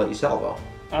not going to let you salvo.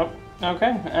 Oh,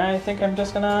 okay. I think I'm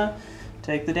just going to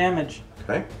take the damage.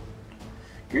 Okay.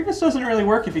 Grievous doesn't really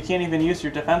work if you can't even use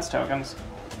your defense tokens.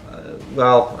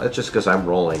 Well, that's just because I'm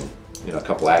rolling, a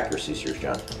couple accuracies here,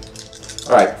 John.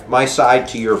 All right, my side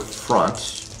to your front,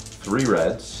 3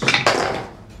 reds. Oh,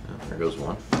 there goes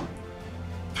one.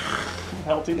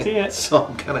 LTT it. So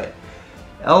I'm gonna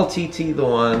LTT the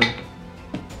one.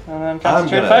 And then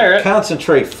concentrate fire it.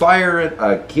 Concentrate fire it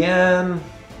again.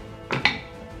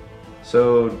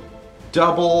 So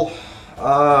double.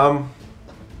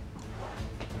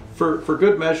 For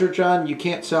good measure, John, you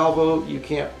can't salvo, you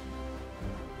can't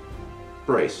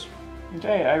brace.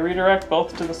 Okay, I redirect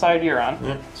both to the side you're on.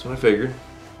 Yeah, that's what I figured.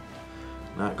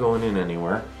 Not going in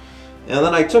anywhere. And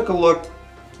then I took a look.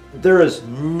 There is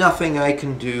nothing I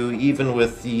can do, even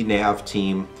with the nav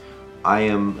team. I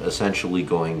am essentially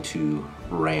going to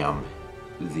ram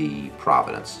the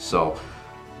Providence. So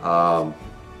I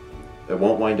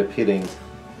won't wind up hitting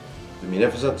the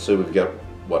Munificent. So we've got,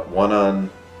 what, one on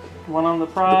the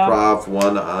Prov,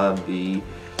 one on the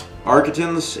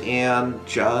Architects, and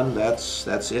John, that's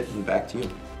it, and back to you.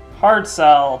 Hard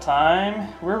sell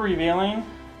time. We're revealing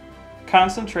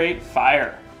concentrate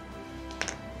fire.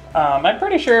 I'm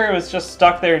pretty sure it was just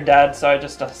stuck there dead, so I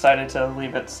just decided to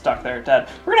leave it stuck there dead.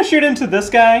 We're going to shoot into this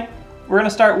guy. We're going to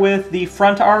start with the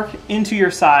front arc into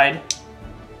your side.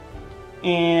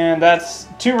 And that's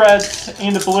 2 reds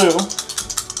and a blue.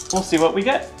 We'll see what we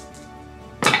get.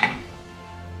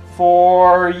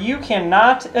 For you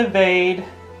cannot evade,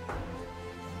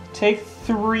 take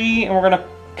 3, and we're going to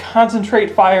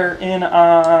concentrate fire in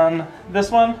on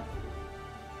this one.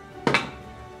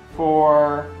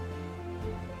 For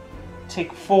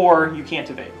take 4, you can't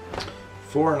evade.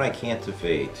 4 and I can't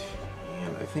evade.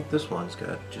 And I think this one's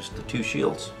got just the 2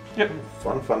 shields. Yep.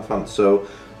 Fun, fun, fun. So,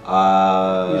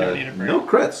 no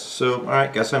crits. So,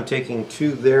 alright, guess I'm taking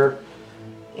 2 there.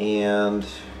 And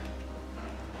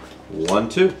 1,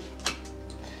 2.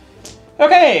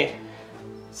 Okay.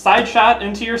 Side shot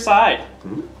into your side.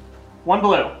 1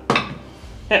 blue.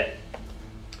 Hit.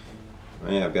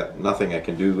 Yeah, I've got nothing I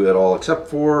can do at all except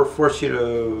for force you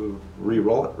to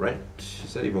re-roll it, right?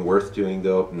 Is that even worth doing,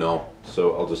 though? No.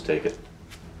 So I'll just take it.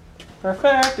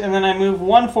 Perfect. And then I move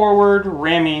 1 forward,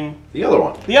 ramming the other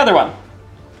one. The other one.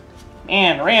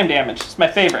 And ram damage. It's my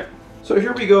favorite. So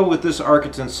here we go with this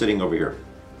Architect sitting over here.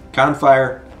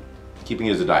 Confire, keeping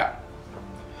it as a dial.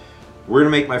 We're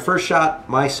going to make my first shot,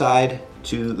 my side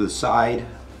to the side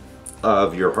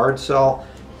of your hard cell.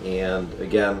 And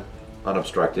again,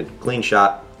 unobstructed, clean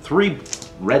shot. 3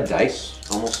 red dice,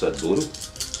 almost said blue.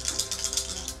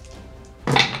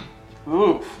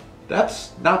 Oof.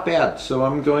 That's not bad, so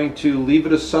I'm going to leave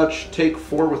it as such, take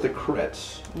 4 with a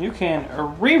crit. You can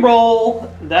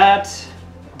re-roll that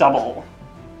double.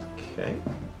 Okay.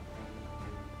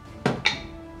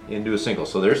 Into a single,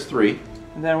 so there's 3.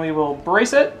 And then we will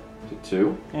brace it. To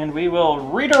 2. And we will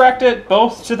redirect it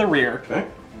both to the rear. Okay.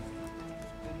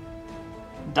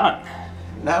 Done.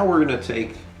 Now we're going to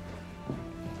take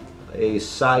a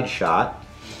side shot.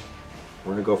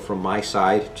 We're going to go from my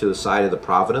side to the side of the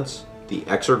Providence. The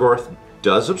Exergorth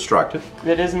does obstruct it.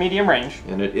 It is medium range.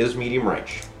 And it is medium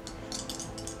range.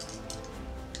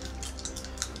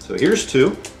 So here's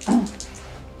 2.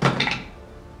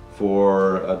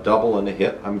 for a double and a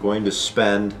hit, I'm going to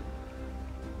spend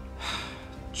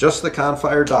just the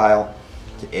Confire dial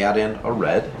to add in a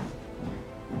red.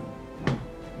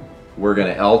 We're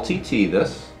going to LTT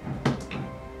this.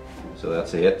 So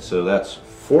that's a hit. So that's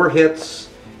 4 hits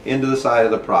into the side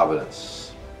of the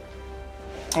Providence.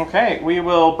 Okay, we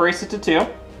will brace it to 2.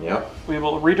 Yep. We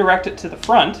will redirect it to the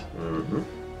front. Mm-hmm.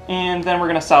 And then we're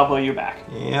going to salvo you back.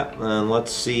 Yep, and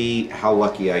let's see how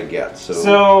lucky I get.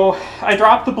 So I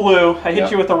dropped the blue. I hit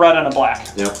you with a red and a black.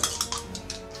 Yep.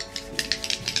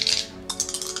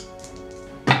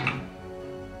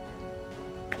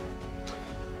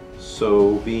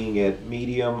 So being at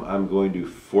medium, I'm going to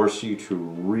force you to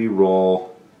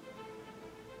re-roll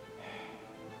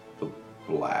the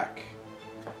black.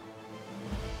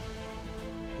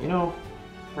 You know,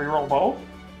 Reroll both?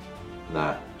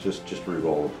 nah, just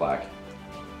re-roll the black.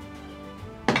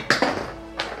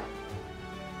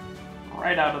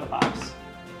 Right out of the box.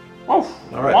 Whoa!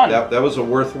 All right, that was a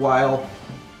worthwhile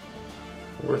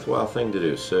thing to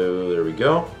do. So there we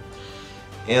go.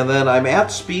 And then I'm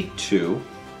at speed 2.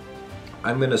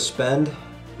 I'm going to spend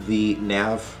the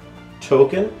nav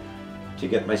token to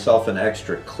get myself an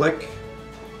extra click.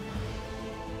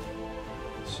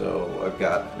 So I've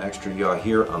got an extra yaw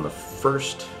here on the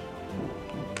first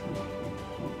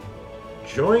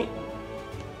joint.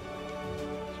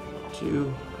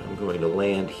 2. I'm going to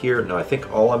land here. No, I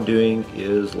think all I'm doing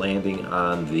is landing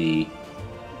on the...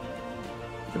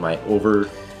 Am I over?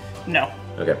 No.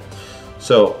 Okay.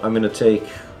 So I'm going to take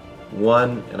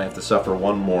 1, and I have to suffer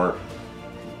 1 more.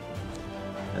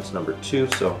 That's number 2,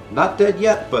 so not dead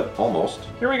yet, but almost.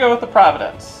 Here we go with the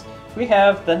Providence. We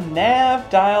have the nav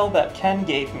dial that Ken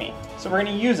gave me, so we're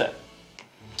going to use it.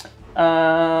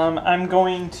 I'm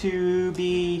going to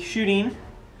be shooting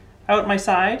out my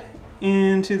side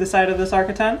into the side of this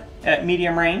Arcaten at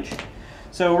medium range.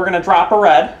 So we're going to drop a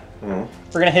red. We're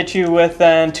going to hit you with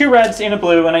then 2 reds and a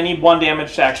blue, and I need 1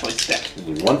 damage to actually stick.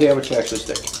 You need 1 damage to actually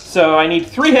stick. So I need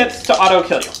 3 hits to auto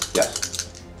kill you.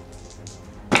 Yes.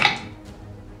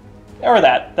 Or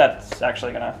that's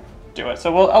actually going to do it.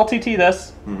 So we'll LTT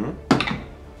this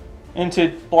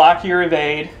into block your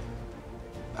evade.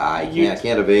 I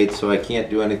can't evade, so I can't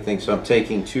do anything, so I'm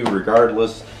taking 2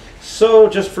 regardless. So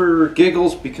just for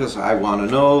giggles, because I want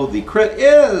to know, the crit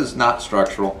is not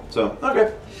structural. So,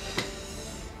 okay.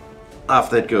 Off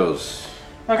that goes.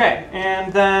 Okay,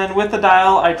 and then with the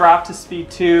dial, I drop to speed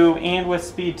 2, and with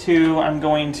speed 2, I'm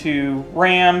going to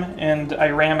ram, and I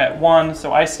ram at 1,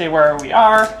 so I stay where we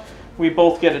are. We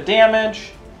both get a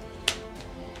damage.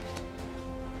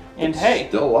 And hey,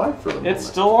 still alive for the moment. It's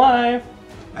still alive.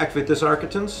 Activate this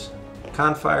Arcatens.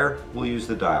 Confire, we'll use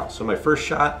the dial. So my first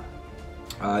shot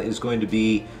is going to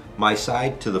be my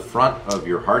side to the front of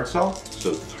your hard cell.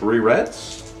 So 3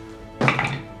 reds.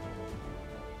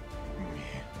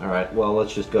 Alright, well,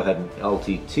 let's just go ahead and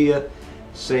LTT it.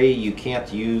 Say you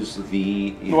can't use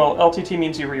the... Well, LTT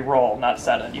means you re-roll, not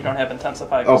set it. You don't have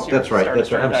Intensify. Oh, that's right. I'm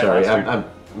sorry. I'm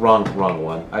wrong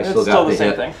one. I still got the same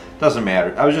hit. Thing. Doesn't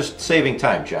matter. I was just saving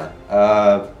time, John.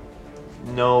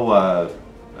 No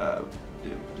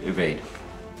evade.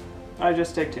 I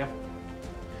just take 2.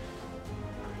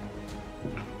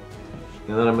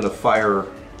 And then I'm going to fire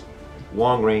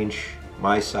long range,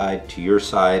 my side to your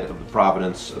side of the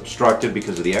Providence, obstructed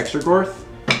because of the Exergorth.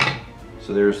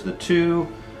 So there's the 2.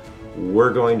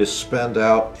 We're going to spend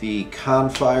out the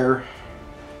Confire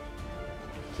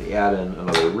to add in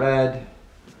another red.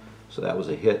 So that was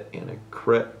a hit and a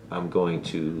crit. I'm going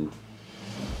to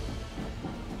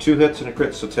 2 hits and a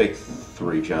crit, so take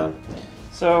 3, John.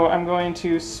 So I'm going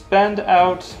to spend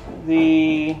out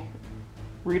the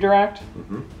redirect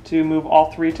to move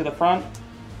all 3 to the front,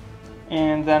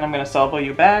 and then I'm going to salvo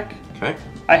you back. Okay.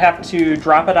 I have to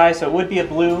drop a die, so it would be a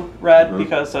blue-red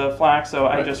because of flak, so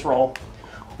I just roll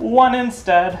 1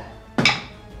 instead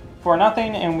for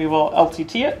nothing, and we will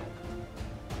LTT it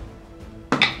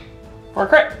for a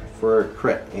crit. For a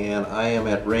crit, and I am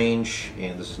at range,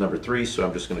 and this is number 3, so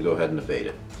I'm just going to go ahead and evade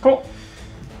it. Cool.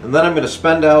 And then I'm going to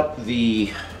spend out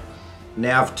the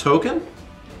nav token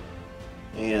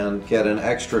and get an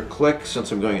extra click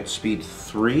since I'm going at speed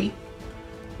 3.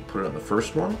 Put it on the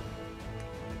first one.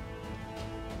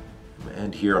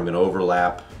 And here I'm going to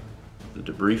overlap the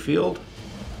debris field.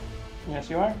 Yes,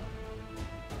 you are.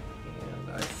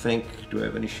 And I think, do I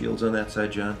have any shields on that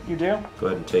side, John? You do. Go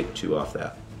ahead and take 2 off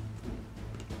that.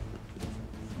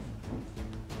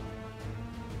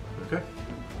 Okay.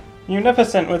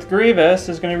 Munificent with Grievous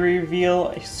is going to reveal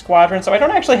a squadron. So I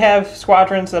don't actually have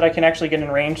squadrons that I can actually get in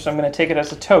range, so I'm going to take it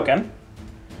as a token.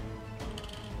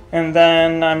 And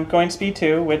then I'm going speed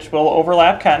 2, which will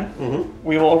overlap Ken.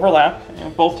 We will overlap,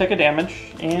 and both take a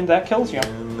damage, and that kills you.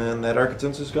 And then that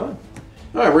Architects is gone.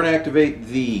 All right, we're going to activate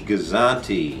the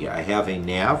Gazanti. I have a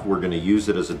nav. We're going to use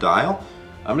it as a dial.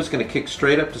 I'm just going to kick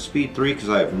straight up to speed 3 because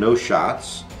I have no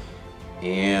shots.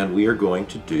 And we are going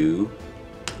to do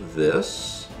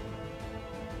this.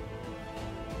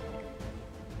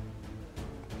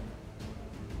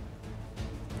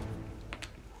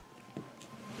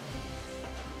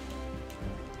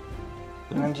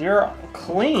 And you're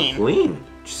clean. Clean.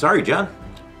 Sorry, John.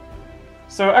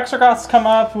 So Exargoths come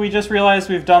up. We just realized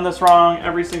we've done this wrong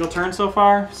every single turn so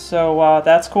far. So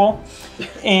that's cool.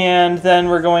 And then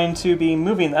we're going to be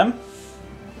moving them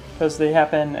because they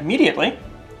happen immediately.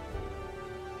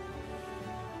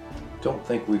 Don't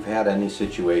think we've had any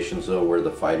situations, though, where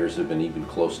the fighters have been even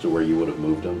close to where you would have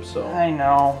moved them, so... I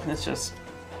know. It's just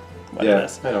what it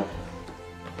is. I know.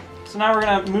 So now we're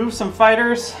going to move some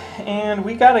fighters, and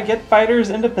we got to get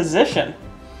fighters into position.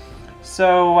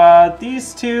 So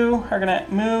these two are going to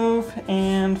move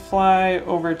and fly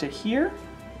over to here.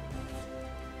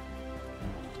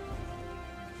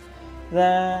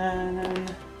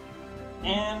 And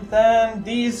then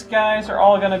these guys are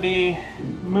all going to be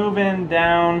moving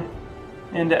down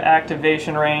into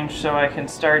activation range so I can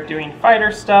start doing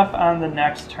fighter stuff on the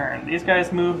next turn. These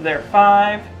guys move their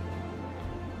 5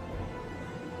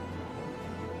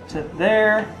 to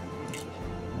there.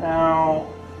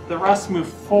 Now the rest move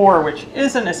 4, which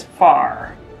isn't as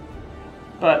far,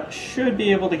 but should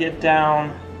be able to get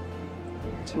down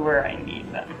to where I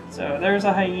need them. So there's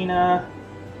a hyena.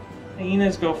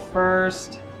 Hyenas go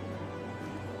first.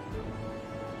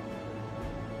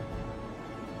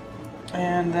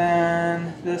 And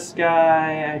then this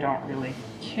guy, I don't really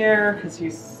care because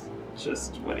he's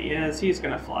just what he is. He's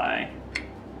gonna fly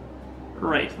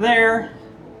right there.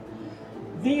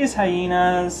 These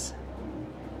hyenas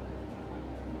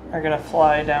are gonna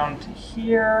fly down to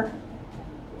here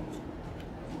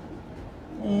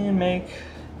and make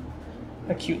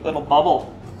a cute little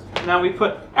bubble. Now we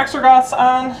put Exargoths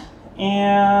on,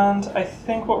 and I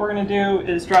think what we're gonna do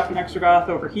is drop an Exargoth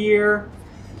over here,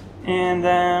 and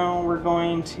then we're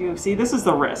going to see. This is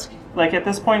the risk. Like at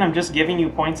this point, I'm just giving you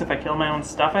points if I kill my own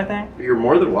stuff. I think. You're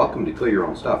more than welcome to kill your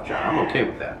own stuff, John. I'm okay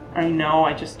with that. I know.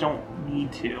 I just don't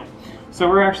need to. So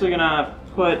we're actually gonna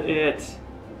put it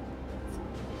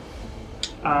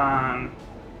on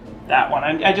that one.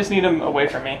 I just need him away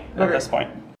from me at this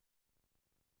point.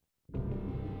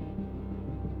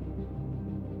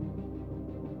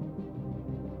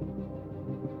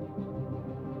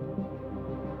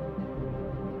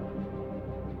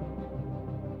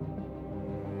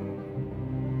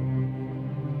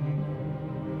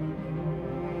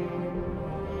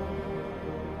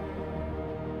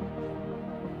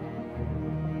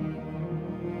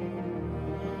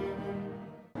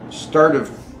 Start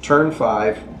of turn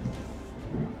 5,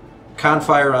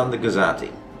 Confire on the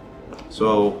Gazanti.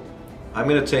 So I'm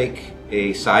going to take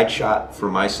a side shot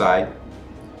from my side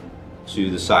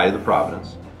to the side of the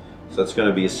Providence. So that's going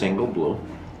to be a single blue.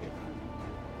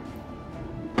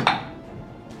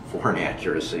 4 in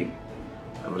accuracy.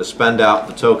 I'm going to spend out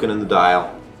the token in the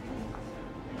dial.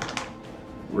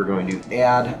 We're going to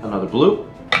add another blue.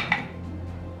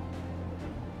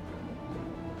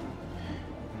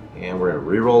 And we're going to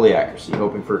re-roll the accuracy,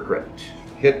 hoping for a crit.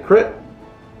 Hit crit.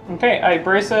 Okay, I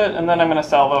brace it, and then I'm going to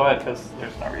salvo it, because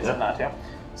there's no reason not to.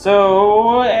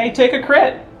 So, I take a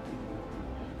crit.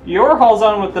 Your hull's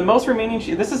on with the most remaining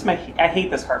shield. This is my... I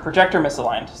hate this card. Projector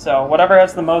misaligned. So, whatever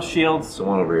has the most shields... The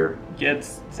one over here.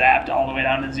 ...gets zapped all the way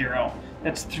down to 0.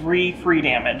 That's 3 free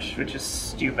damage, which is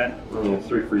stupid. I mean,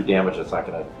 3 free damage, that's not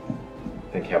going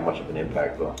to have much of an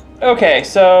impact, though. Okay,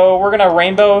 so we're going to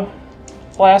rainbow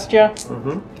blast you.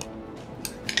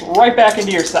 Right back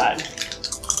into your side.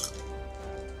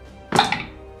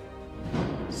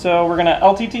 So we're gonna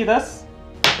LTT this.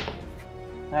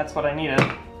 That's what I needed.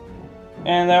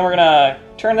 And then we're gonna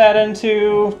turn that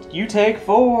into you take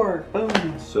 4.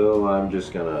 Boom. So I'm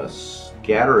just gonna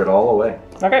scatter it all away.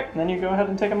 Okay, then you go ahead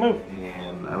and take a move.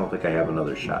 And I don't think I have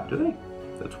another shot, do they?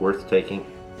 That's worth taking.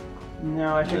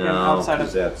 No, I think I'm outside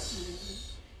of...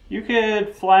 that's... You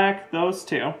could flak those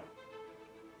 2.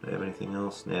 Do I have anything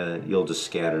else? Yeah, you'll just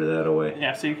scatter that away.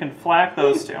 Yeah, so you can flak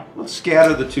those 2. Let's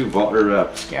scatter the 2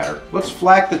 scatter. Let's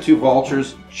flak the 2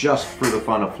 vultures just for the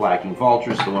fun of flacking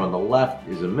vultures. The one on the left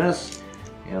is a miss,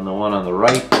 and the one on the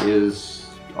right is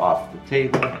off the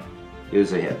table,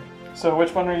 is a hit. So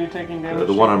which one are you taking damage?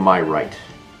 The one on my right.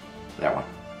 That one.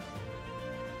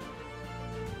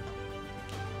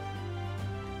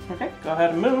 Okay, go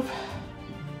ahead and move.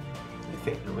 I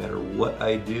think no matter what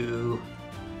I do,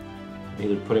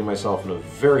 Hated putting myself in a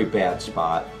very bad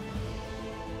spot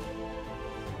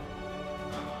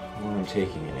when I'm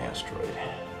taking an asteroid.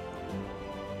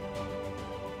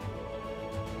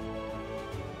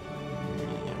 I'm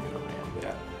gonna ram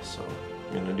that. So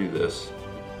I'm gonna do this.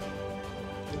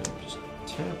 I'm gonna just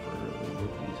temporarily move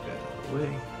these guys out of the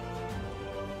way.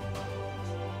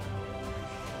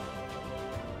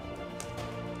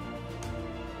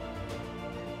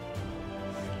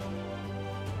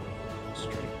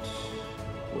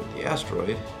 With the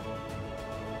asteroid,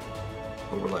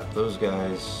 overlap those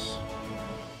guys.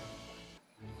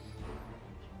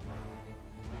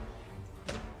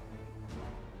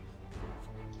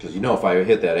 Because you know if I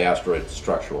hit that asteroid, it's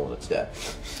structural and it's dead.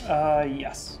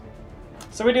 Yes.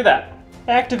 So we do that.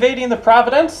 Activating the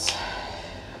Providence.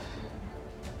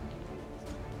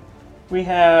 We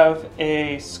have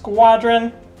a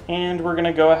squadron, and we're going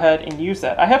to go ahead and use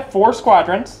that. I have 4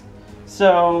 squadrons,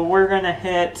 so we're going to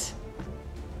hit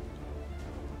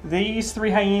these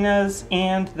 3 hyenas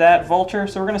and that vulture.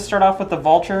 So we're going to start off with the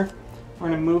vulture. We're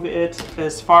going to move it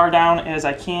as far down as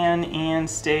I can and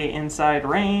stay inside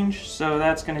range. So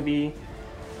that's going to be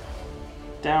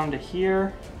down to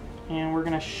here. And we're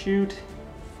going to shoot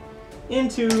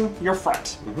into your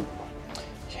front.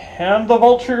 Can the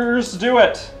vultures do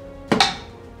it?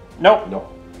 Nope.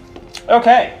 Nope.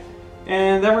 Okay.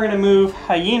 And then we're going to move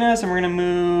hyenas, and we're going to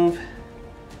move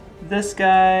this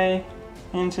guy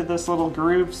into this little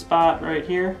groove spot right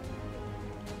here.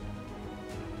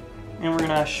 And we're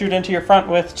gonna shoot into your front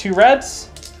with 2 reds.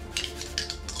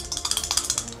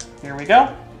 Here we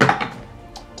go.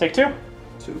 Take 2.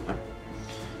 2. Do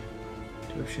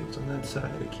I have shields on that side?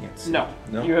 I can't see. No.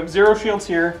 No? You have 0 shields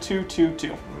here. 2, 2,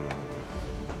 2.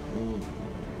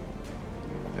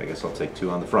 I guess I'll take 2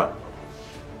 on the front.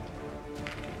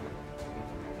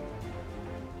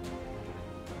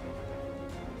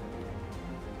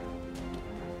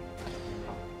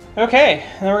 Okay,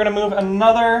 then we're gonna move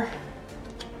another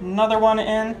one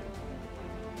in,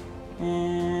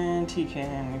 and he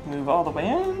can move all the way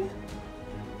in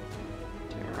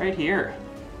to right here.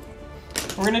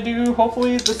 We're gonna do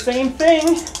hopefully the same thing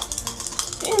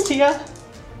into ya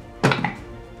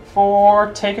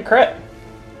for take a crit.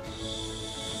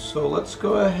 So let's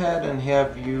go ahead and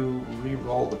have you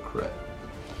re-roll the crit.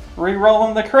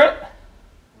 Re-rolling the crit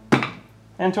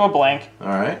into a blank. All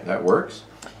right, that works.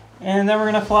 And then we're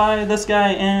gonna fly this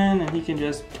guy in, and he can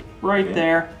just right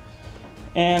there.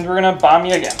 And we're gonna bomb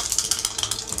you again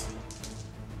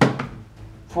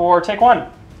for take 1.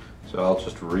 So I'll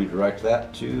just redirect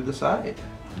that to the side.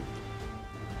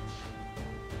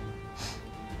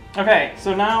 Okay,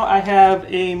 so now I have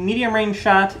a medium range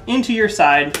shot into your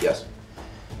side. Yes.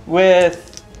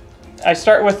 I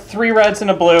start with 3 reds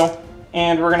and a blue,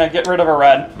 and we're gonna get rid of a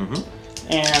red.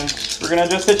 And we're gonna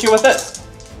just hit you with this.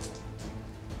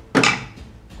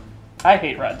 I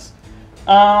hate reds.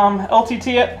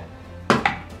 LTT it.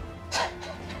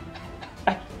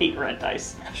 I hate red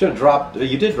dice. Should have dropped.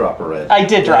 You did drop a red. I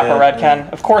did drop a red, Ken.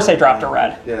 Of course I dropped a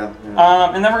red. Yeah.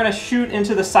 And then we're going to shoot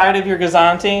into the side of your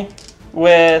Gazanti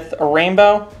with a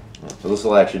rainbow. So this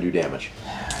will actually do damage.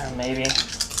 Maybe.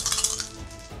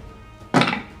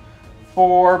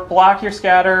 For block your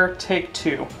scatter, take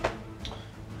 2.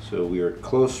 So we are at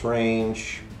close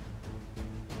range.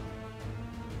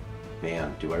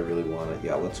 Man, do I really want it?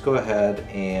 Yeah, let's go ahead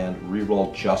and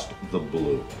re-roll just the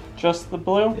blue. Just the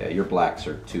blue? Yeah, your blacks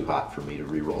are too hot for me to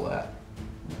re-roll that.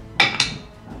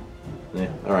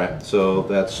 Yeah, alright, so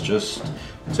that's just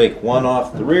take 1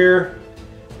 off the rear,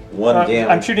 1 damage.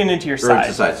 I'm shooting into your side. Into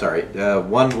the side, sorry.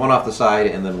 One off the side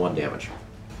and then 1 damage.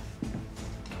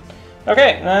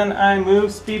 Okay, then I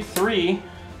move speed 3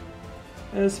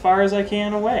 as far as I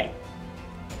can away.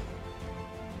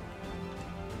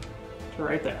 To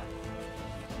right there.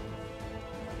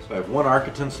 So I have 1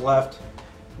 Architects left.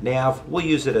 Nav, we'll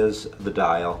use it as the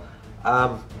dial.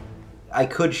 I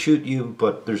could shoot you,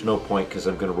 but there's no point because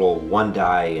I'm going to roll 1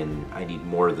 die and I need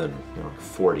more than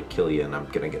 4 to kill you, and I'm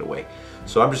going to get away.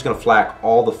 So I'm just going to flak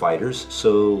all the fighters.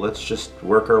 So let's just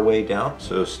work our way down.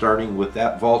 So starting with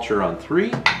that Vulture on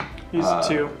 3. He's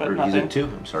 2, but nothing. He's at 2,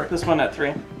 I'm sorry. This one at 3.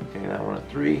 Okay, that one at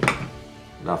 3.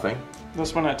 Nothing.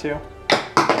 This one at 2.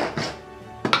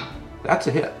 That's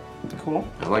a hit. Cool.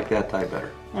 I like that die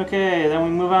better. Okay, then we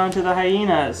move on to the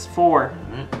hyenas. 4.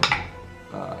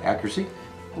 Accuracy.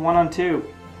 1 on 2.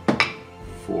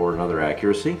 For another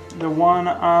accuracy. The 1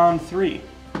 on 3.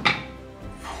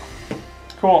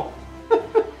 Cool.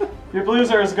 Your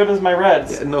blues are as good as my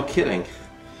reds. Yeah, no kidding.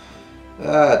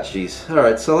 Ah, jeez.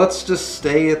 Alright, so let's just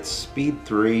stay at speed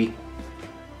 3.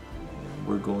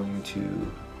 We're going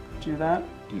to do that.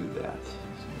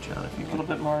 So, John, if you A little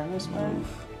bit more this way. move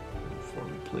for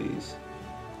me, please.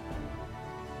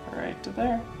 Right to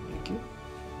there. Thank you.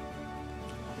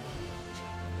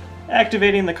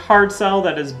 Activating the card cell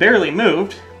that is barely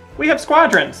moved, we have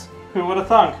squadrons. Who would have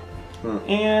thunk?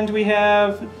 And we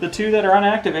have the 2 that are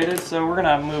unactivated, so we're going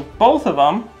to move both of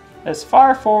them as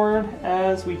far forward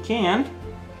as we can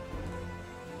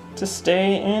to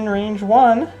stay in range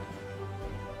 1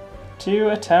 to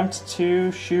attempt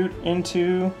to shoot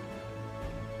into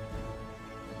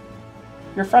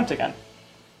your front again.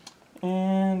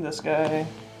 And this guy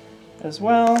as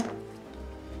well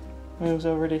moves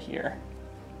over to here.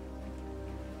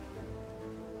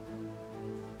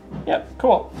 Yep,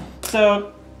 cool.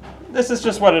 So this is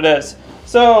just what it is.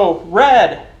 So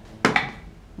red,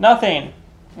 nothing,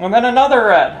 and then another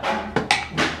red.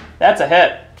 That's a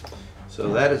hit.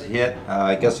 So that is a hit.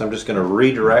 I guess I'm just going to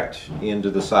redirect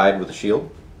into the side with the shield.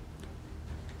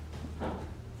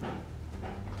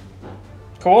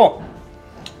 Cool.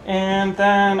 And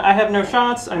then I have no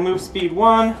shots. I move speed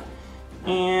 1,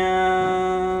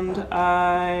 and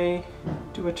I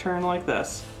do a turn like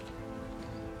this.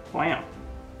 Wham.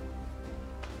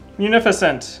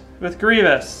 Munificent with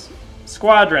Grievous.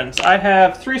 Squadrons. I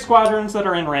have 3 squadrons that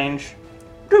are in range.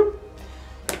 Boop.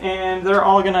 And they're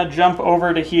all gonna jump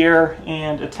over to here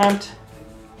and attempt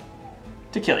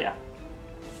to kill you.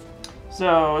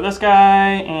 So this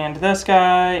guy and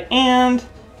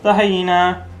the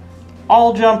hyena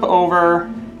all jump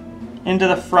over into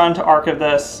the front arc of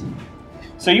this.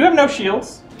 So you have no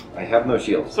shields. I have no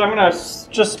shields. So I'm gonna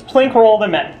just plink roll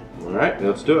them in. All right,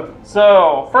 let's do it.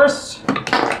 So first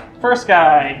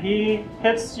guy, he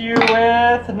hits you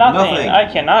with nothing.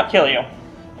 I cannot kill you.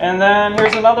 And then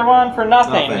here's another one for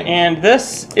nothing. And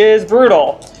this is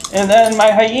brutal. And then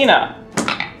my hyena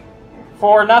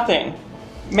for nothing.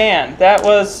 Man, that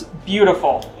was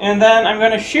beautiful. And then I'm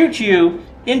going to shoot you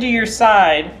into your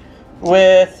side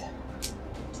with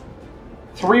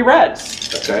 3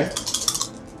 reds. Okay.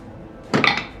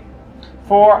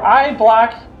 For I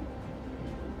block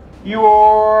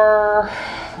your...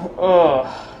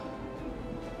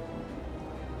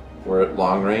 We're at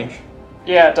long range?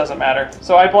 Yeah, it doesn't matter.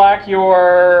 So I block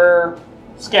your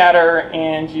scatter,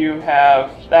 and you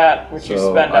have that, which you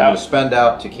spend out. I'm going to spend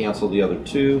out to cancel the other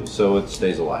 2, so it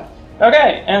stays alive.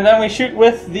 Okay, and then we shoot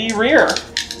with the rear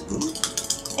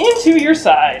into your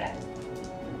side.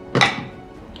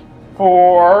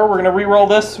 We're going to re-roll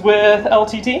this with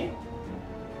LTT.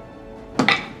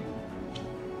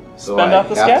 So spend out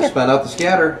the scatter. I have to spend out the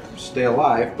scatter, stay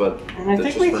alive, but and I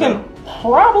think we can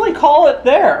probably call it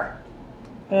there.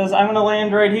 Because I'm going to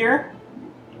land right here.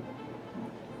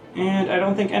 And I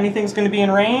don't think anything's going to be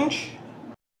in range.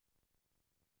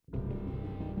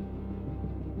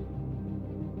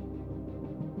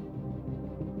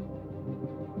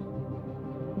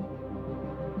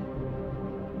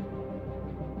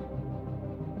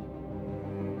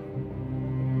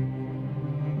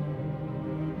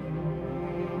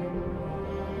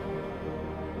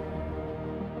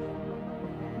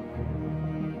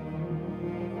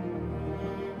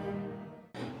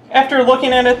 After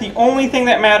looking at it, the only thing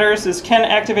that matters is Ken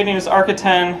activating his Arc of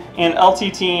 10 and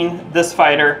LTTing this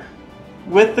fighter.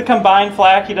 With the combined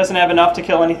flak, he doesn't have enough to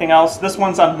kill anything else. This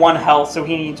one's on 1 health, so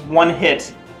he needs 1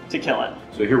 hit to kill it.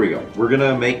 So here we go. We're going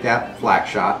to make that flak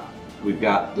shot. We've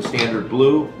got the standard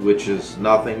blue, which is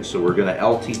nothing, so we're going to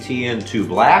LTT in 2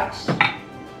 blacks.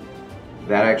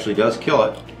 That actually does kill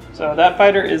it. So that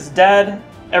fighter is dead.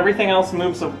 Everything else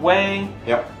moves away.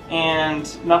 Yep.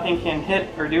 And nothing can hit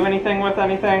or do anything with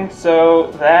anything,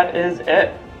 so that is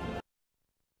it.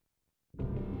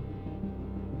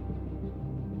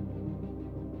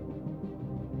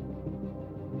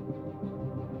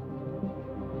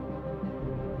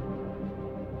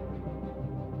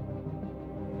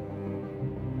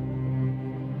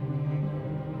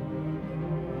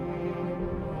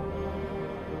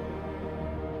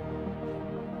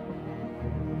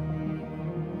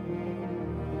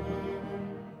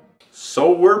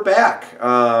 So we're back.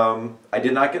 I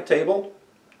did not get table.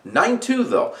 9-2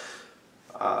 though.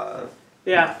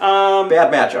 Yeah.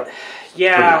 Bad matchup.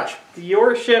 Yeah.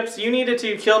 Your ships, you needed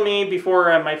to kill me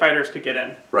before my fighters could get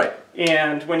in. Right.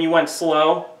 And when you went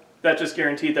slow, that just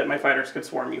guaranteed that my fighters could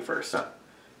swarm you first. Huh.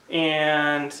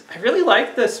 And I really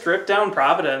like the stripped down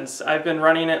Providence. I've been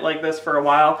running it like this for a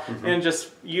while, and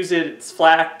just use its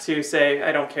flak to say,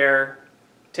 I don't care.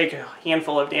 Take a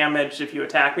handful of damage if you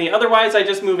attack me. Otherwise, I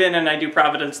just move in and I do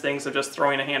Providence things of just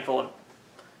throwing a handful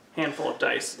of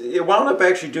dice. It wound up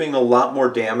actually doing a lot more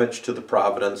damage to the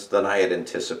Providence than I had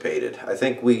anticipated. I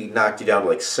think we knocked you down to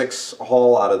like 6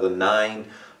 hull out of the 9.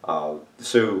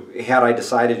 So had I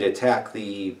decided to attack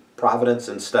the Providence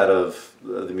instead of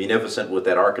the Munificent with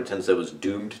that Architans that was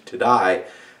doomed to die,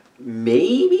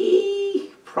 maybe,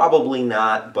 probably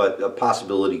not, but a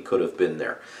possibility could have been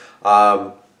there.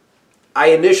 I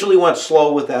initially went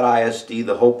slow with that ISD.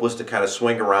 The hope was to kind of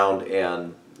swing around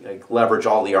and leverage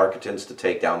all the Architans to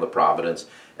take down the Providence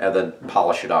and then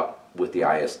polish it up with the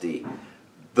ISD.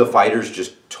 The fighters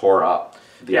just tore up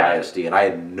the ISD, and I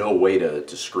had no way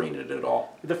to screen it at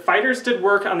all. The fighters did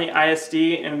work on the ISD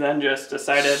and then just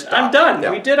decided, I'm done. Yeah.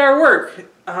 We did our work.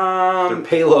 Their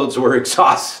payloads were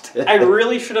exhausted. I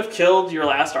really should have killed your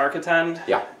last Architend.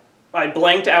 Yeah. I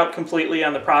blanked out completely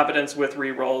on the Providence with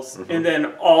rerolls, and then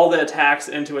all the attacks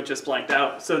into it just blanked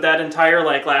out. So that entire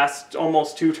last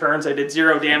almost 2 turns, I did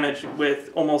 0 damage with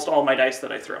almost all my dice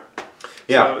that I threw.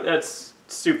 Yeah. So that's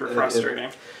super frustrating.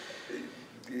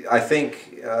 I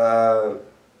think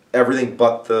everything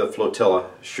but the flotilla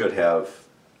should have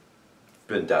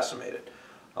been decimated.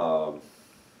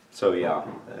 So yeah,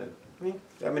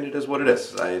 I mean it is what it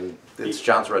is. It's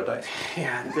John's red dice.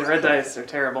 Yeah, the red dice are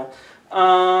terrible.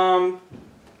 I'm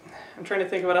trying to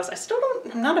think of what else.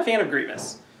 I'm not a fan of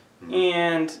Grievous.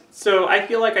 And so I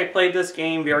feel like I played this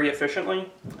game very efficiently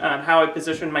on how I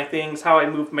positioned my things, how I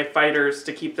moved my fighters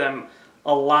to keep them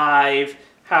alive,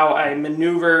 how I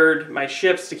maneuvered my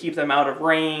ships to keep them out of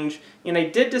range. And I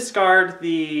did discard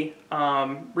the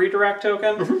redirect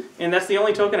token, and that's the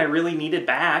only token I really needed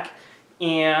back.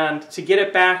 And to get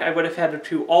it back, I would have had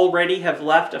to already have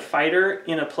left a fighter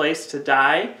in a place to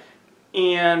die.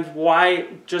 And why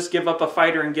just give up a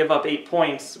fighter and give up 8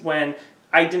 points when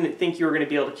I didn't think you were going to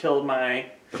be able to kill my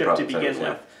ship to begin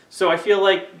with? So I feel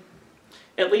like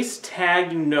at least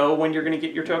tag, when you're going to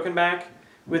get your token back.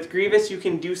 With Grievous, you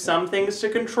can do some things to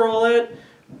control it,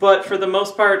 but for the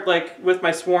most part, like with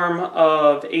my swarm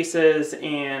of aces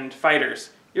and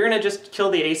fighters, you're going to just kill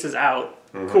the aces out.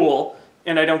 Cool.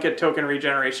 And I don't get token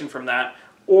regeneration from that.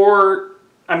 Or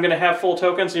I'm going to have full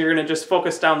tokens, and you're going to just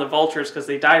focus down the Vultures because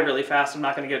they die really fast. I'm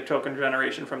not going to get token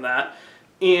generation from that.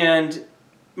 And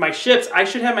my ships, I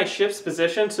should have my ships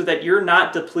positioned so that you're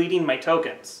not depleting my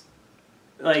tokens.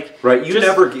 Like, right, you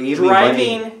never gave me money.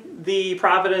 Driving the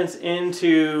Providence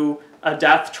into a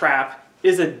death trap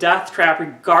is a death trap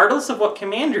regardless of what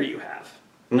commander you have.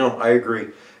 No, I agree.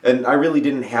 And I really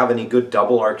didn't have any good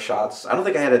double arc shots. I don't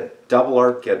think I had a double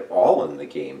arc at all in the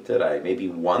game, did I? Maybe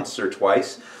once or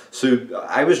twice. So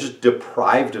I was just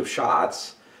deprived of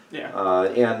shots. Yeah.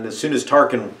 And as soon as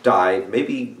Tarkin died,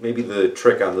 maybe the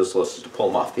trick on this list is to pull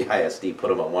him off the ISD,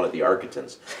 put him on one of the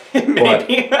Architans.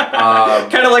 Maybe.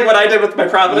 Kind of like what I did with my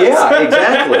Providence. Yeah,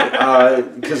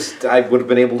 exactly. Because I would have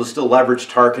been able to still leverage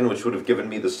Tarkin, which would have given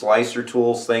me the slicer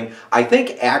tools thing. I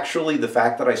think actually the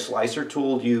fact that I slicer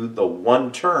tooled you the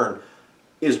 1 turn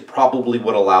is probably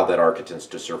what allowed that Architans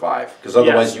to survive. Because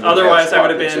otherwise you would otherwise I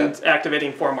would have been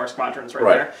activating 4 more squadrons right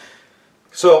there.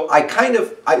 So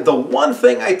the one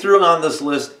thing I threw on this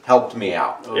list helped me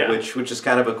out, which is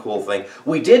kind of a cool thing.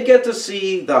 We did get to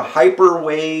see the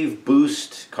Hyperwave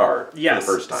Boost card for the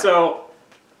first time. So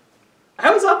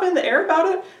I was up in the air about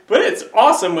it, but it's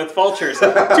awesome with Vultures.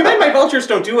 Too bad my Vultures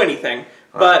don't do anything.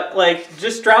 But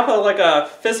just drop a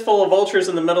fistful of Vultures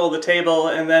in the middle of the table,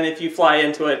 and then if you fly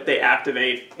into it, they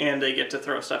activate and they get to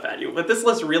throw stuff at you. What this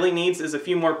list really needs is a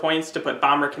few more points to put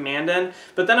Bomber Command in.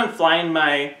 But then I'm flying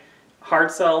my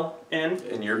hard sell in.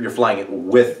 And you're flying it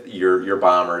with your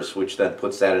bombers, which then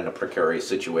puts that in a precarious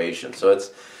situation. So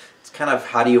it's kind of,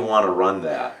 how do you want to run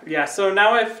that? Yeah, so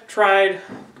now I've tried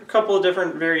a couple of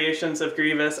different variations of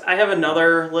Grievous. I have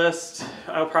another list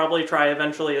I'll probably try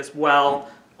eventually as well,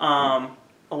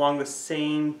 along the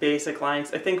same basic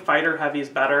lines. I think fighter heavy is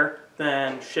better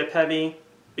than ship heavy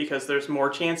because there's more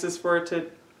chances for it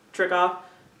to trick off,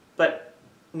 but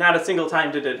not a single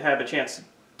time did it have a chance to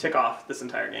tick off this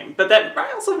entire game. But that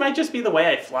also might just be the way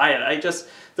I fly it.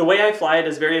 The way I fly it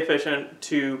is very efficient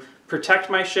to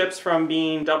protect my ships from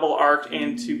being double arced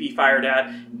and to be fired at,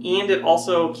 and it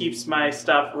also keeps my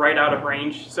stuff right out of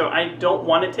range. So I don't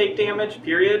want to take damage,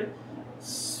 period.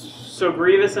 So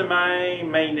Grievous and I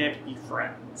may not be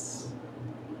friends.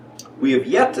 We have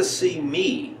yet to see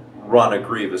me run a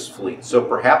Grievous fleet, so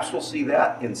perhaps we'll see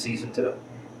that in Season 2.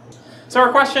 So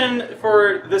our question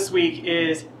for this week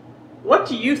is, what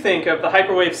do you think of the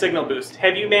Hyperwave Signal Boost?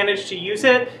 Have you managed to use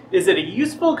it? Is it a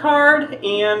useful card?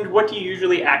 And what do you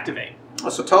usually activate?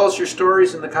 So tell us your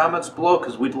stories in the comments below,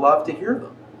 because we'd love to hear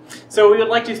them. So we would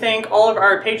like to thank all of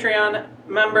our Patreon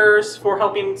members for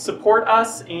helping support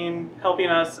us and helping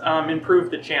us improve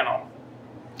the channel.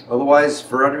 Otherwise,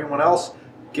 for everyone else,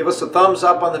 give us a thumbs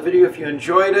up on the video if you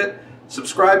enjoyed it.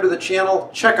 Subscribe to the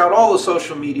channel. Check out all the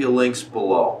social media links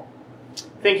below.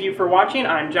 Thank you for watching.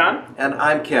 I'm John. And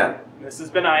I'm Ken. This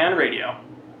has been Ion Radio.